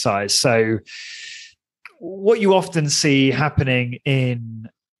an exercise. So what you often see happening in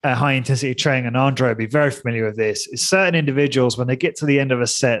high intensity training, and Andrei will be very familiar with this, is certain individuals, when they get to the end of a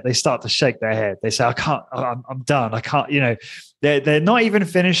set, they start to shake their head. They say, I'm done. I can't, they're not even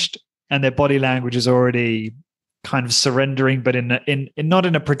finished, and their body language is already kind of surrendering, but in not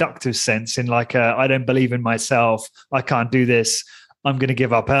in a productive sense, in like a, I don't believe in myself, I can't do this, I'm going to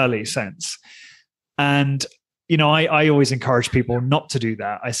give up early sense. And I always encourage people not to do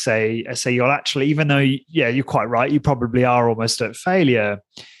that. I say you'll actually, even though, you're quite right, you probably are almost at failure,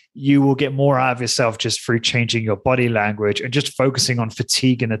 you will get more out of yourself just through changing your body language and just focusing on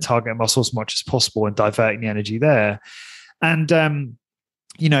fatigue in the target muscles as much as possible and diverting the energy there. And,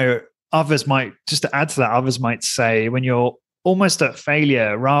 others might, just to add to that, others might say when you're almost at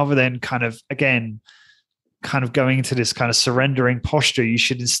failure, rather than kind of going into this kind of surrendering posture, you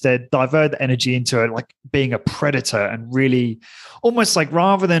should instead divert the energy into like being a predator, and really almost like,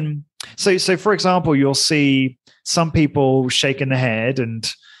 rather than, so for example, you'll see some people shaking their head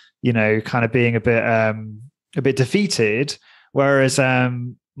and, kind of being a bit defeated. Whereas,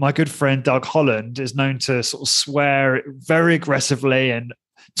 my good friend, Doug Holland, is known to sort of swear very aggressively and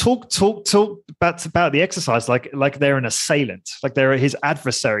talk about the exercise like they're an assailant, like they're his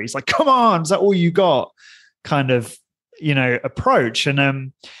adversaries. Like, come on, is that all you got? Kind of, approach.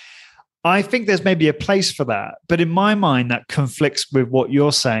 And I think there's maybe a place for that, but in my mind, that conflicts with what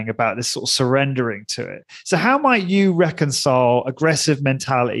you're saying about this sort of surrendering to it. So how might you reconcile aggressive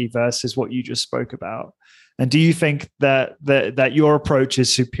mentality versus what you just spoke about? And do you think that your approach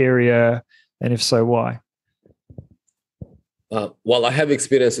is superior? And if so, why? Well, I have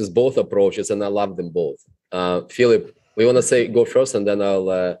experiences both approaches, and I love them both. Philip, we want to go first, and then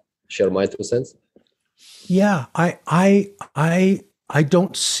I'll share my 2 cents. Yeah, I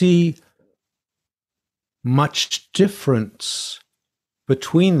don't see much difference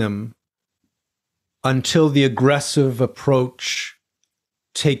between them until the aggressive approach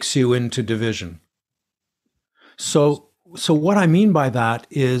takes you into division. So what I mean by that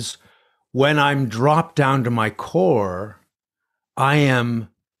is, when I'm dropped down to my core, I am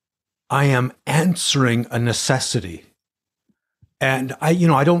answering a necessity. And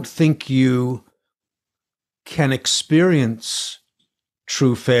I don't think you can experience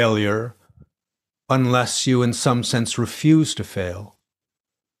true failure unless you, in some sense, refuse to fail.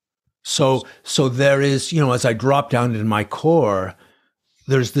 So there is, as I drop down into my core,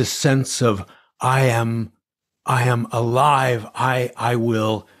 there's this sense of, I am alive. I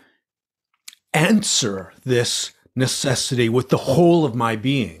will answer this necessity with the whole of my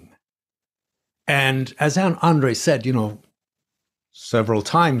being. And as Andrei said, several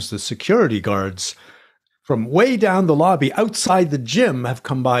times the security guards from way down the lobby outside the gym have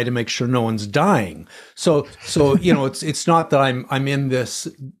come by to make sure no one's dying. So it's not that I'm in this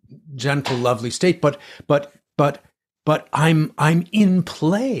gentle, lovely state, but I'm in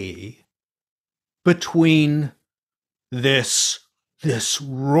play between this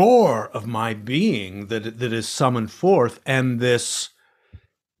roar of my being that is summoned forth and this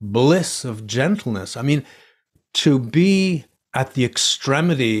bliss of gentleness. I mean, to be at the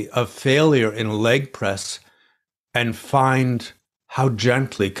extremity of failure in a leg press and find how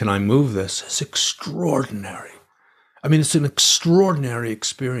gently can I move this is extraordinary. I mean, it's an extraordinary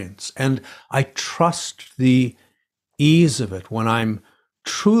experience. And I trust the ease of it when I'm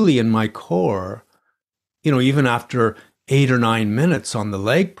truly in my core, even after 8 or 9 minutes on the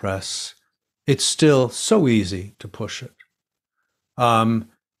leg press, it's still so easy to push it. And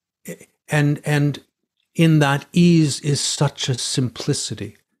in that ease is such a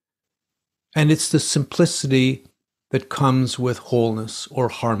simplicity. And it's the simplicity that comes with wholeness or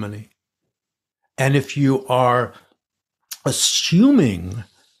harmony. And if you are assuming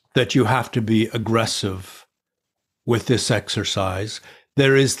that you have to be aggressive with this exercise,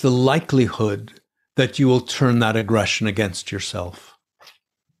 there is the likelihood that you will turn that aggression against yourself.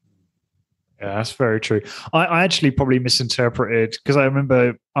 Yeah, that's very true. I actually probably misinterpreted, because I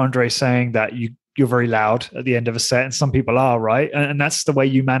remember Andrei saying that you're very loud at the end of a set, and some people are, right? And that's the way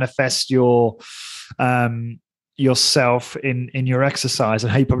you manifest yourself in your exercise,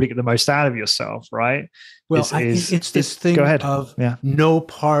 and how you probably get the most out of yourself, right? Well, it's this thing of no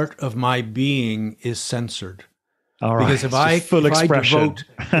part of my being is censored. All right. Because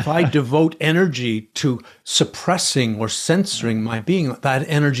if I devote energy to suppressing or censoring my being, that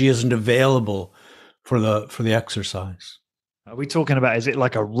energy isn't available for the exercise. Are we talking about, is it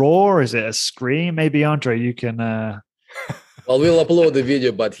like a roar? Is it a scream? Maybe Andrei, you can Well, we'll upload the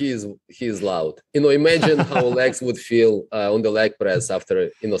video, but he is loud. Imagine how legs would feel on the leg press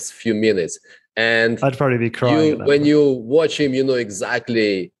after a few minutes. And I'd probably be crying. When you watch him, you know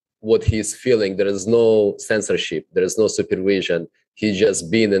exactly what he's feeling. There is no censorship. There is no supervision. He's just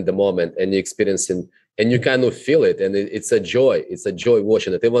being in the moment and experiencing, and you kind of feel it. And it's a joy. It's a joy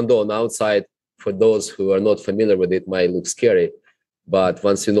watching it, even though on the outside, for those who are not familiar with it, might look scary. But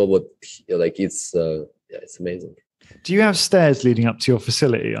once you know what, it's amazing. Do you have stairs leading up to your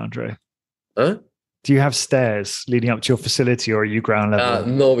facility, Andrei? Huh? Do you have stairs leading up to your facility, or are you ground level?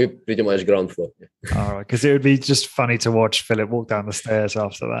 No, we're pretty much ground floor. All right, because it would be just funny to watch Philip walk down the stairs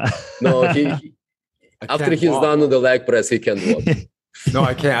after that. No, after he's done with the leg press, he can walk. No,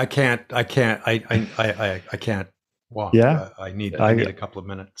 I can't walk. Yeah, I need a couple of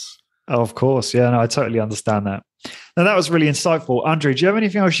minutes. Oh, of course. Yeah, no, I totally understand that. Now, that was really insightful. Andrei, do you have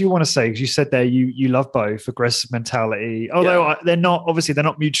anything else you want to say? Because you said there you love both, aggressive mentality, although they're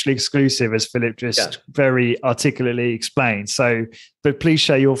not mutually exclusive, as Philip just very articulately explained. So, but please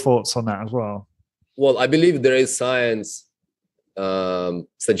share your thoughts on that as well. Well, I believe there is science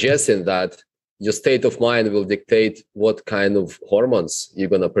suggesting that your state of mind will dictate what kind of hormones you're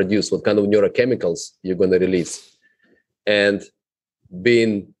going to produce, what kind of neurochemicals you're going to release. And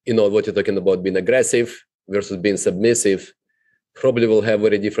being, what you're talking about, being aggressive versus being submissive, probably will have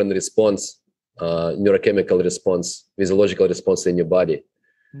very different response, neurochemical response, physiological response in your body.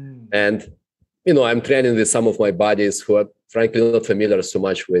 And, I'm training with some of my buddies who are frankly not familiar so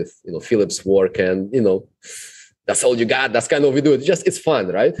much with, Philip's work, and, that's all you got. That's kind of what we do. It's fun,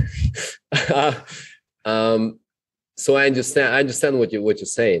 right? So I understand what you're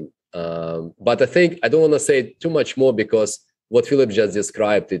saying. But I think I don't want to say too much more, because what Philip just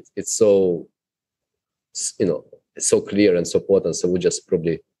described, it's so, it's so clear and so potent. So I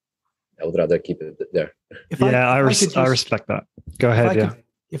would rather keep it there. I respect that. Go ahead.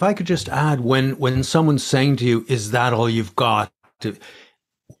 If I could just add, when someone's saying to you, "Is that all you've got?"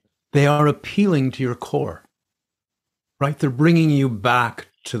 They are appealing to your core, right? They're bringing you back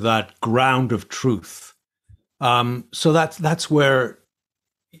to that ground of truth. So that's where,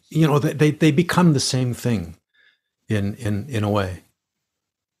 they become the same thing. In a way,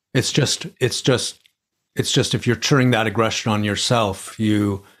 it's just if you're turning that aggression on yourself,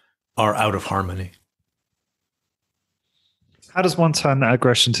 you are out of harmony. How does one turn that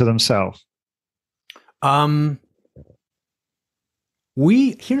aggression to themselves?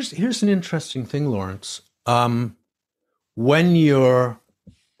 Here's an interesting thing, Lawrence. When you're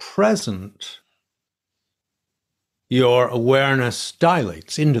present, your awareness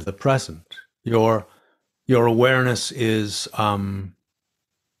dilates into the present. Your awareness is a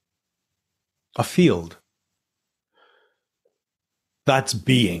field. That's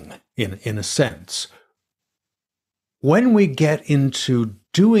being in a sense. When we get into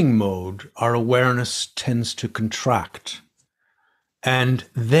doing mode, our awareness tends to contract. And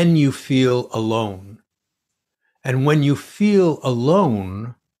then you feel alone. And when you feel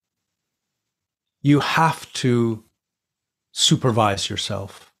alone, you have to supervise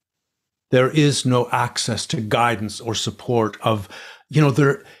yourself. There is no access to guidance or support of,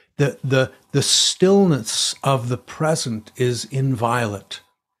 the stillness of the present is inviolate.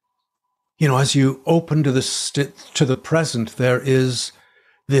 As you open to the present, there is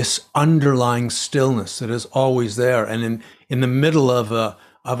this underlying stillness that is always there. And in the middle of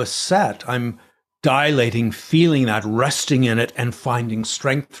a set, I'm dilating, feeling that, resting in it, and finding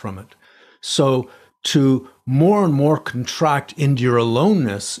strength from it. So to more and more contract into your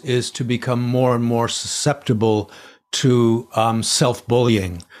aloneness is to become more and more susceptible to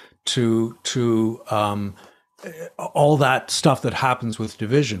self-bullying, to all that stuff that happens with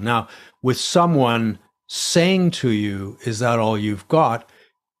division. Now, with someone saying to you, "Is that all you've got?"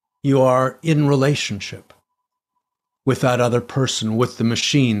 you are in relationship with that other person, with the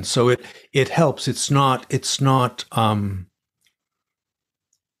machine. So it helps. It's not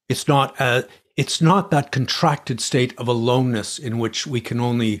that contracted state of aloneness in which we can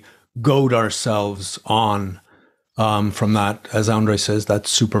only goad ourselves on from that, as Andrei says, that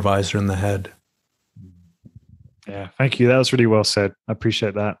supervisor in the head. Yeah, thank you. That was really well said. I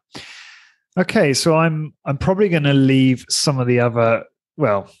appreciate that. Okay, so I'm probably going to leave some of the other.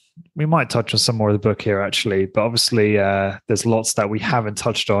 Well, we might touch on some more of the book here, actually, but obviously there's lots that we haven't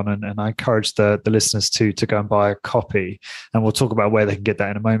touched on, and I encourage the listeners to go and buy a copy, and we'll talk about where they can get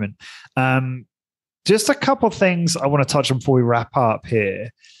that in a moment. Just a couple of things I want to touch on before we wrap up here.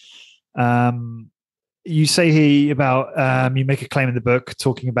 You say here about, you make a claim in the book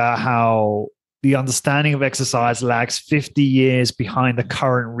talking about how the understanding of exercise lags 50 years behind the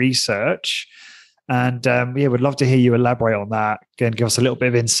current research. And we'd love to hear you elaborate on that. Again, give us a little bit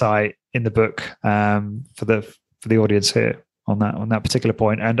of insight in the book for the audience here on that particular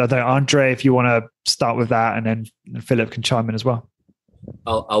point. And I don't know, Andrei, if you want to start with that, and then Philip can chime in as well.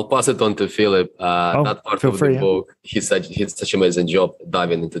 I'll pass it on to Philip. That part of the book, he did such an amazing job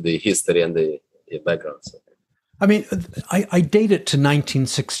diving into the history and the background. So. I mean, I date it to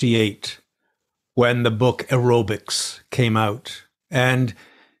 1968 when the book Aerobics came out. And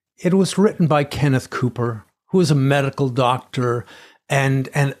it was written by Kenneth Cooper, who is a medical doctor and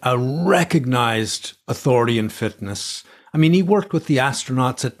a recognized authority in fitness. I mean, he worked with the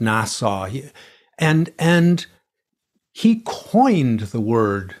astronauts at NASA, and he coined the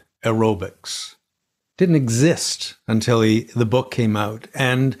word aerobics. Didn't exist until the book came out,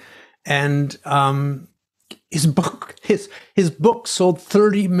 and his book sold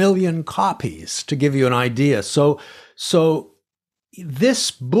 30 million copies, to give you an idea. So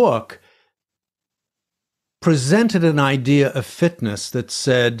this book presented an idea of fitness that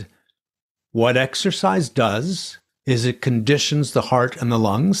said what exercise does is it conditions the heart and the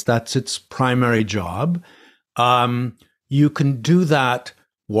lungs. That's its primary job. You can do that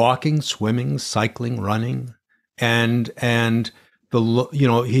walking, swimming, cycling, running, and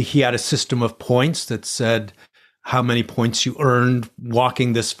he had a system of points that said how many points you earned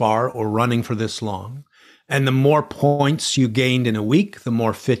walking this far or running for this long. And the more points you gained in a week, the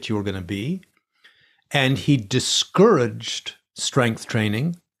more fit you were going to be. And he discouraged strength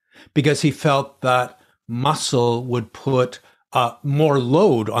training because he felt that muscle would put more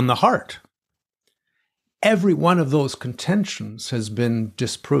load on the heart. Every one of those contentions has been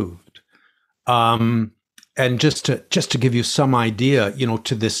disproved. And just to give you some idea,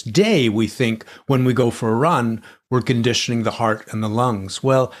 to this day, we think when we go for a run, we're conditioning the heart and the lungs.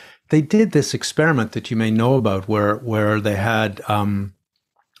 Well, they did this experiment that you may know about where they had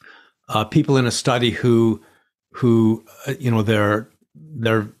people in a study who their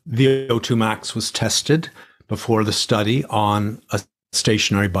VO2 max was tested before the study on a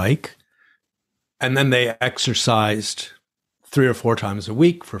stationary bike. And then they exercised 3 or 4 times a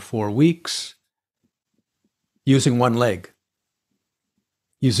week for 4 weeks using one leg,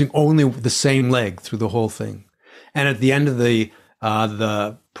 using only the same leg through the whole thing. And at the end of the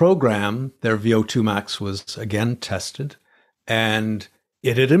program, their VO2 max was again tested, and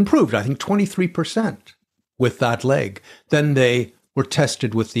it had improved, I think 23% with that leg. Then they were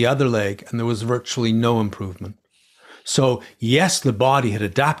tested with the other leg, and there was virtually no improvement. So yes, the body had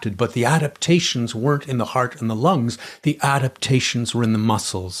adapted, but the adaptations weren't in the heart and the lungs. The adaptations were in the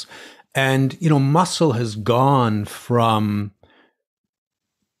muscles. And, muscle has gone from,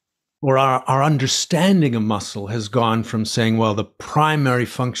 or our understanding of muscle has gone from saying, well, the primary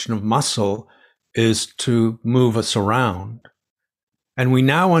function of muscle is to move us around. And we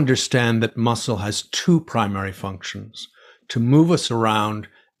now understand that muscle has two primary functions: to move us around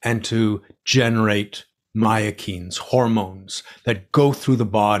and to generate myokines, hormones that go through the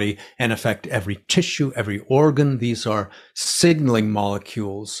body and affect every tissue, every organ. These are signaling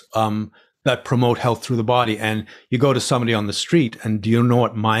molecules that promote health through the body. And you go to somebody on the street, and do you know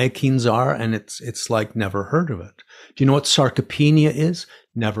what myokines are? And it's like, never heard of it. Do you know what sarcopenia is?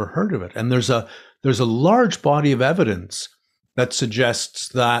 Never heard of it. And there's a large body of evidence that suggests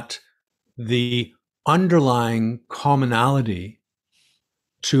that the underlying commonality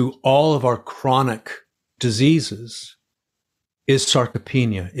to all of our chronic diseases is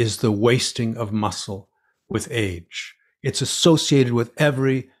sarcopenia, is the wasting of muscle with age. It's associated with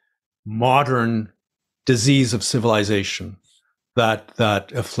every modern disease of civilization that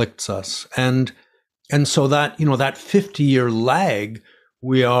afflicts us. And so that, that 50-year lag,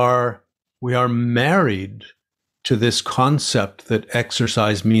 we are married to this concept that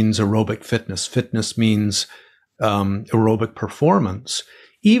exercise means aerobic fitness. Fitness means aerobic performance.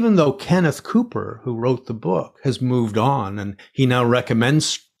 Even though Kenneth Cooper, who wrote the book, has moved on and he now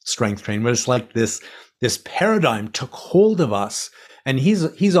recommends strength training, but it's like this paradigm took hold of us, and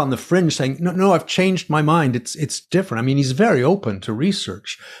he's on the fringe saying, no, I've changed my mind. It's different. I mean, he's very open to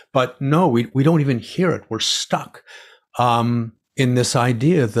research, but no, we don't even hear it. We're stuck in this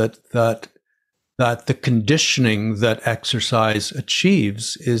idea that the conditioning that exercise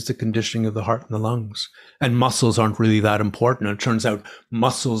achieves is the conditioning of the heart and the lungs. And muscles aren't really that important. And it turns out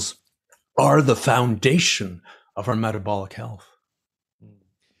muscles are the foundation of our metabolic health.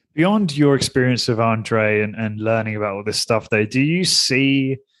 Beyond your experience of Andrei and learning about all this stuff, though, do you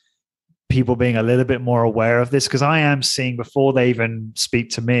see people being a little bit more aware of this? Because I am seeing, before they even speak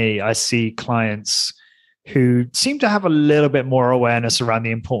to me, I see clients who seem to have a little bit more awareness around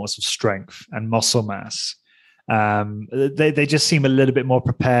the importance of strength and muscle mass. They just seem a little bit more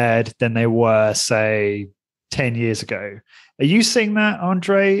prepared than they were, say, 10 years ago. Are you seeing that,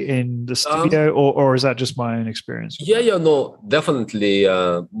 Andrei, in the studio, or is that just my own experience? No, definitely.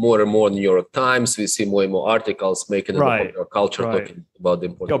 More and more New York Times, we see more and more articles making it a popular culture, talking about the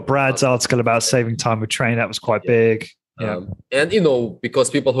importance. Got Brad's article about saving time with training. That was quite big. And, because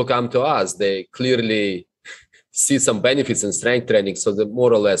people who come to us, they clearly see some benefits in strength training, so they're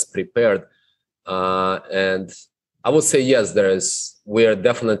more or less prepared. And I would say, yes, we're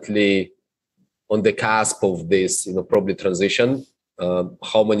definitely on the cusp of this, probably transition.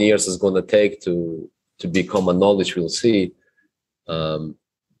 How many years it's going to take to become a knowledge, we'll see. But,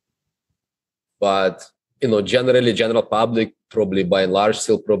 generally, general public, probably by and large,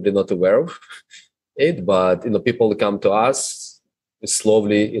 still probably not aware of it. But, people who come to us,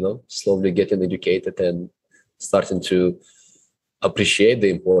 slowly getting educated and starting to appreciate the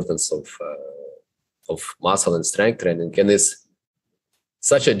importance of muscle and strength training. And it's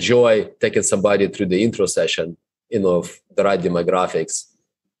such a joy taking somebody through the intro session, of the right demographics,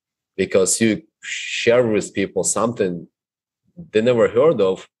 because you share with people something they never heard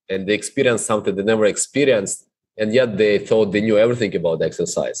of, and they experience something they never experienced, and yet they thought they knew everything about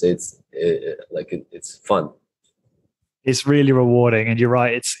exercise. It's fun. It's really rewarding, and you're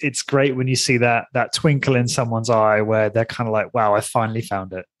right. It's great when you see that twinkle in someone's eye where they're kind of like, "Wow, I finally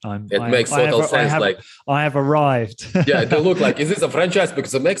found it." It makes total sense. I have arrived. Yeah, they look like, is this a franchise?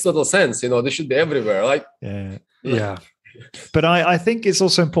 Because it makes total sense. They should be everywhere. Yeah. But I think it's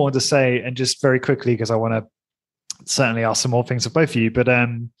also important to say, and just very quickly, because I want to certainly ask some more things of both of you, but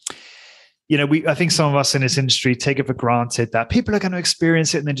I think some of us in this industry take it for granted that people are going to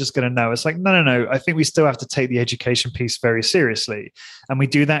experience it and they're just going to know. It's like, no. I think we still have to take the education piece very seriously. And we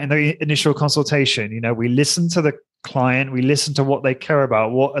do that in the initial consultation. We listen to the client, we listen to what they care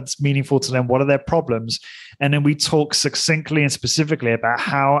about, what's meaningful to them, what are their problems. And then we talk succinctly and specifically about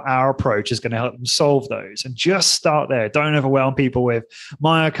how our approach is going to help them solve those. And just start there. Don't overwhelm people with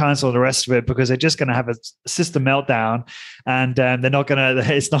myokines or the rest of it, because they're just going to have a system meltdown, and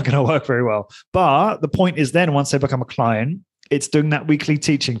it's not going to work very well. But the point is, then once they become a client, it's doing that weekly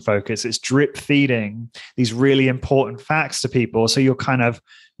teaching focus. It's drip feeding these really important facts to people. So you're kind of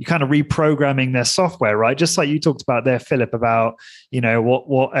reprogramming their software, right? Just like you talked about there, Philip, about,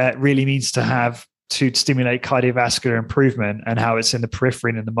 what it really means to have to stimulate cardiovascular improvement, and how it's in the periphery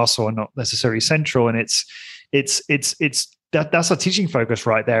and in the muscle and not necessarily central. And that's a teaching focus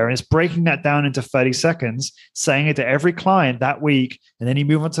right there. And it's breaking that down into 30 seconds, saying it to every client that week, and then you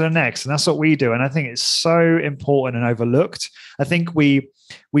move on to the next. And that's what we do. And I think it's so important and overlooked. I think we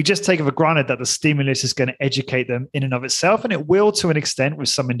just take it for granted that the stimulus is going to educate them in and of itself. And it will, to an extent, with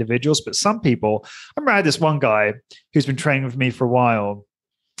some individuals, but some people. I remember I had this one guy who's been training with me for a while,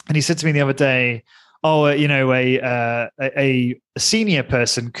 and he said to me the other day, a senior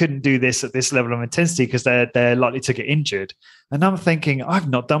person couldn't do this at this level of intensity because they're likely to get injured. And I'm thinking, I've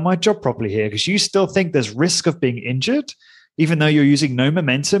not done my job properly here, because you still think there's risk of being injured, even though you're using no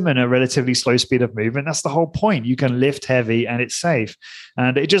momentum and a relatively slow speed of movement. That's the whole point. You can lift heavy and it's safe.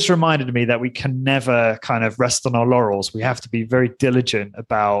 And it just reminded me that we can never kind of rest on our laurels. We have to be very diligent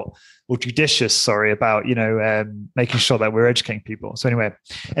about, or judicious, sorry, about, making sure that we're educating people. So anyway,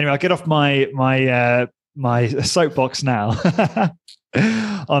 I'll get off my soapbox now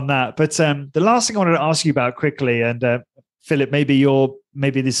on that. But the last thing I wanted to ask you about quickly, and Philip,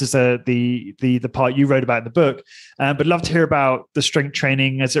 maybe this is the part you wrote about in the book, but love to hear about the strength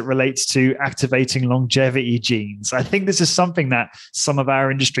training as it relates to activating longevity genes. I think this is something that some of our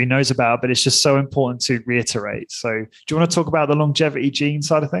industry knows about, but it's just so important to reiterate. So do you want to talk about the longevity gene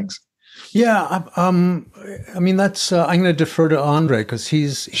side of things? Yeah, I mean, that's I'm going to defer to Andrei, because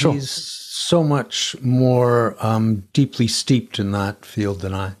he's so much more deeply steeped in that field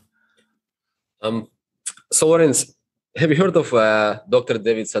than I. So Lawrence, have you heard of Dr.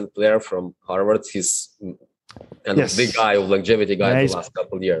 David St. Clair from Harvard? He's kind of big guy, of longevity guy the last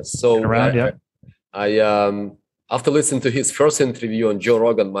couple of years. So I after listening to his first interview on Joe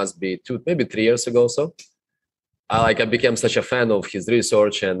Rogan, must be maybe 3 years ago. So I became such a fan of his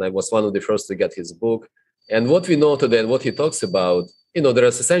research, and I was one of the first to get his book. And what we know today and what he talks about, there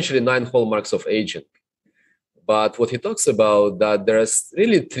is essentially 9 hallmarks of aging. But what he talks about, that there's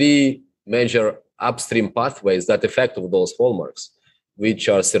really 3 major upstream pathways that affect of those hallmarks, which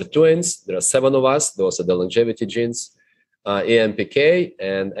are sirtuins. There are 7 of us. Those are the longevity genes, AMPK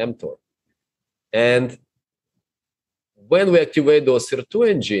and mTOR. And when we activate those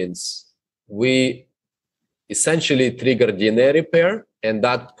sirtuin genes, we essentially trigger DNA repair, and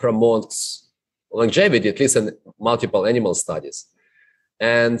that promotes longevity, at least in multiple animal studies.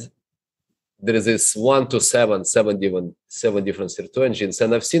 And there is this 1 to 7 different sirtuin genes.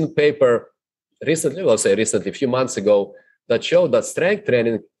 And I've seen paper recently, a few months ago, that showed that strength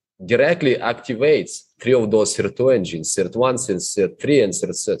training directly activates 3 of those sirtuin genes, SIRT1, SIRT3, and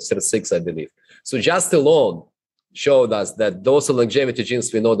SIRT6, I believe. So just alone showed us that those longevity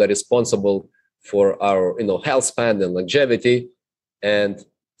genes, we know, they're responsible for our health span and longevity, and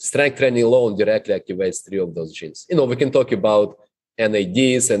strength training alone directly activates 3 of those genes. We can talk about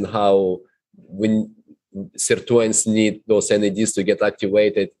NADs and how when sirtuins need those NADs to get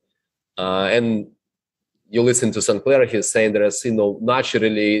activated. And you listen to St. Clair, he's saying there's,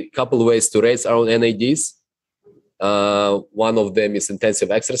 naturally a couple of ways to raise our own NADs. One of them is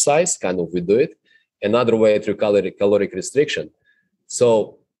intensive exercise, we do it. Another way through caloric restriction.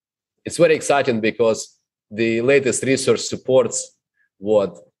 So it's very exciting, because the latest research supports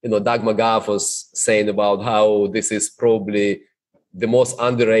what, Doug McGuff was saying about how this is probably the most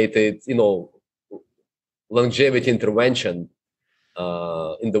underrated, longevity intervention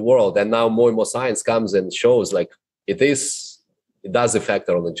in the world. And now more and more science comes and shows it does affect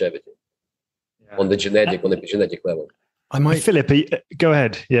our longevity on the epigenetic level. Philip, go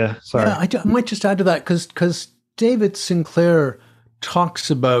ahead. Yeah, sorry. Yeah, I might just add to that, because David Sinclair talks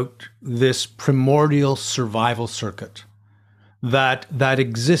about this primordial survival circuit that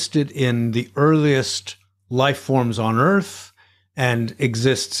existed in the earliest life forms on Earth and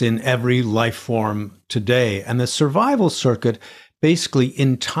exists in every life form today. And the survival circuit, basically,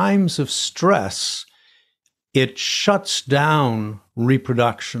 in times of stress, it shuts down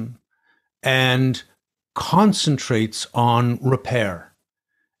reproduction and concentrates on repair.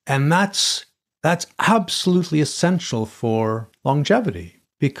 And that's absolutely essential for longevity,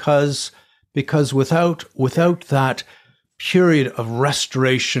 because without that period of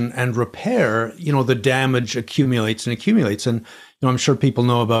restoration and repair, the damage accumulates. And I'm sure people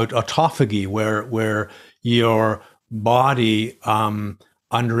know about autophagy, where your body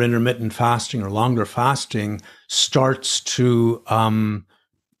under intermittent fasting or longer fasting starts to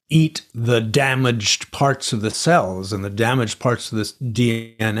eat the damaged parts of the cells and the damaged parts of this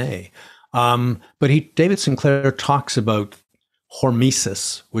DNA. But David Sinclair talks about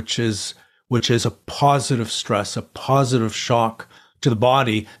hormesis, which is a positive stress, a positive shock to the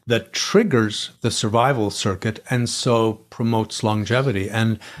body that triggers the survival circuit and so promotes longevity.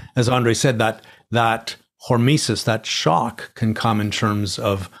 And as Andrei said, that hormesis, that shock, can come in terms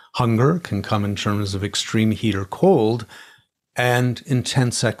of hunger, can come in terms of extreme heat or cold, and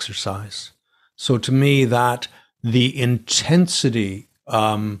intense exercise. So to me, that the intensity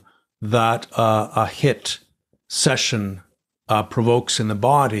that a HIIT session provokes in the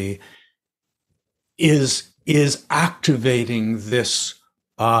body is activating this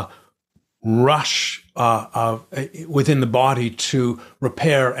rush within the body to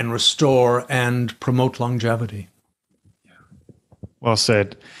repair and restore and promote longevity. Well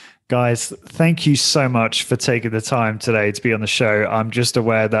said. Guys, thank you so much for taking the time today to be on the show. I'm just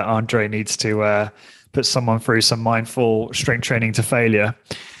aware that Andrei needs to put someone through some mindful strength training to failure.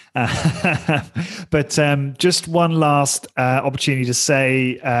 But just one last opportunity to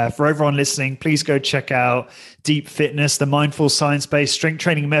say for everyone listening, please go check out Deep Fitness, the mindful science-based strength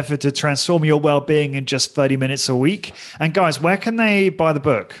training method to transform your well-being in just 30 minutes a week. And guys, where can they buy the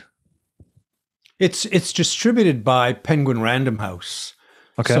book? It's distributed by Penguin Random House.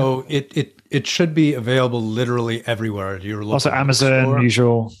 Okay. So it should be available literally everywhere. Your local also Amazon, bookstore.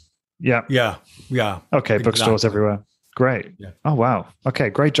 Usual. Yeah. Yeah. Okay, exactly. Bookstores everywhere. Great. Yeah. Oh, wow. Okay,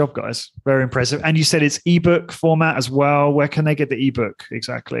 great job, guys. Very impressive. And you said it's ebook format as well. Where can they get the ebook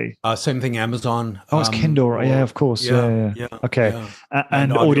exactly? Same thing, Amazon. Oh, it's Kindle, right? Yeah, of course. Yeah. Okay. Yeah.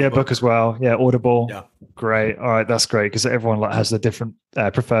 And audiobook as well. Yeah, Audible. Yeah. Great. All right, that's great because everyone has the different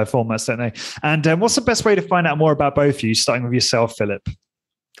preferred formats, don't they? And what's the best way to find out more about both of you, starting with yourself, Philip?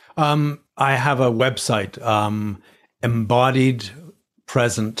 I have a website,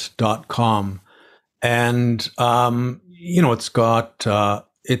 embodiedpresent.com. And, it's got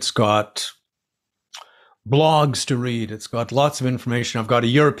blogs to read. It's got lots of information. I've got a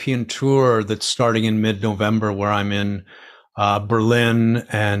European tour that's starting in mid-November where I'm in Berlin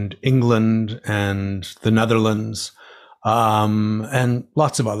and England and the Netherlands, and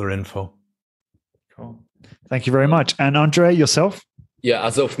lots of other info. Cool. Thank you very much. And Andrei, yourself? Yeah,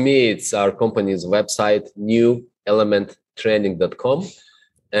 as of me, it's our company's website, newelementtraining.com.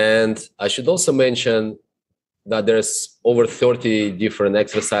 And I should also mention that there's over 30 different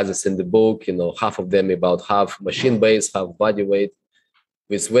exercises in the book, half of them about half machine-based, half body weight,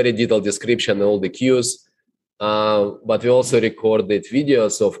 with very detailed description and all the cues. But we also recorded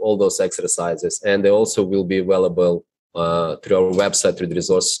videos of all those exercises, and they also will be available through our website, through the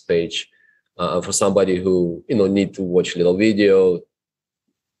resources page, for somebody who, need to watch a little video,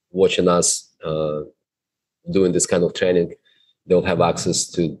 watching us doing this kind of training. They'll have access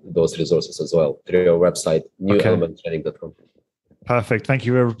to those resources as well through your website, newelementtraining.com. Perfect. Thank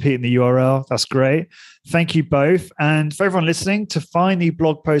you for repeating the URL. That's great. Thank you both. And for everyone listening, to find the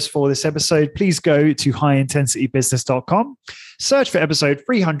blog post for this episode, please go to highintensitybusiness.com, search for episode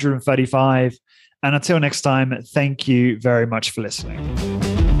 335. And until next time, thank you very much for listening.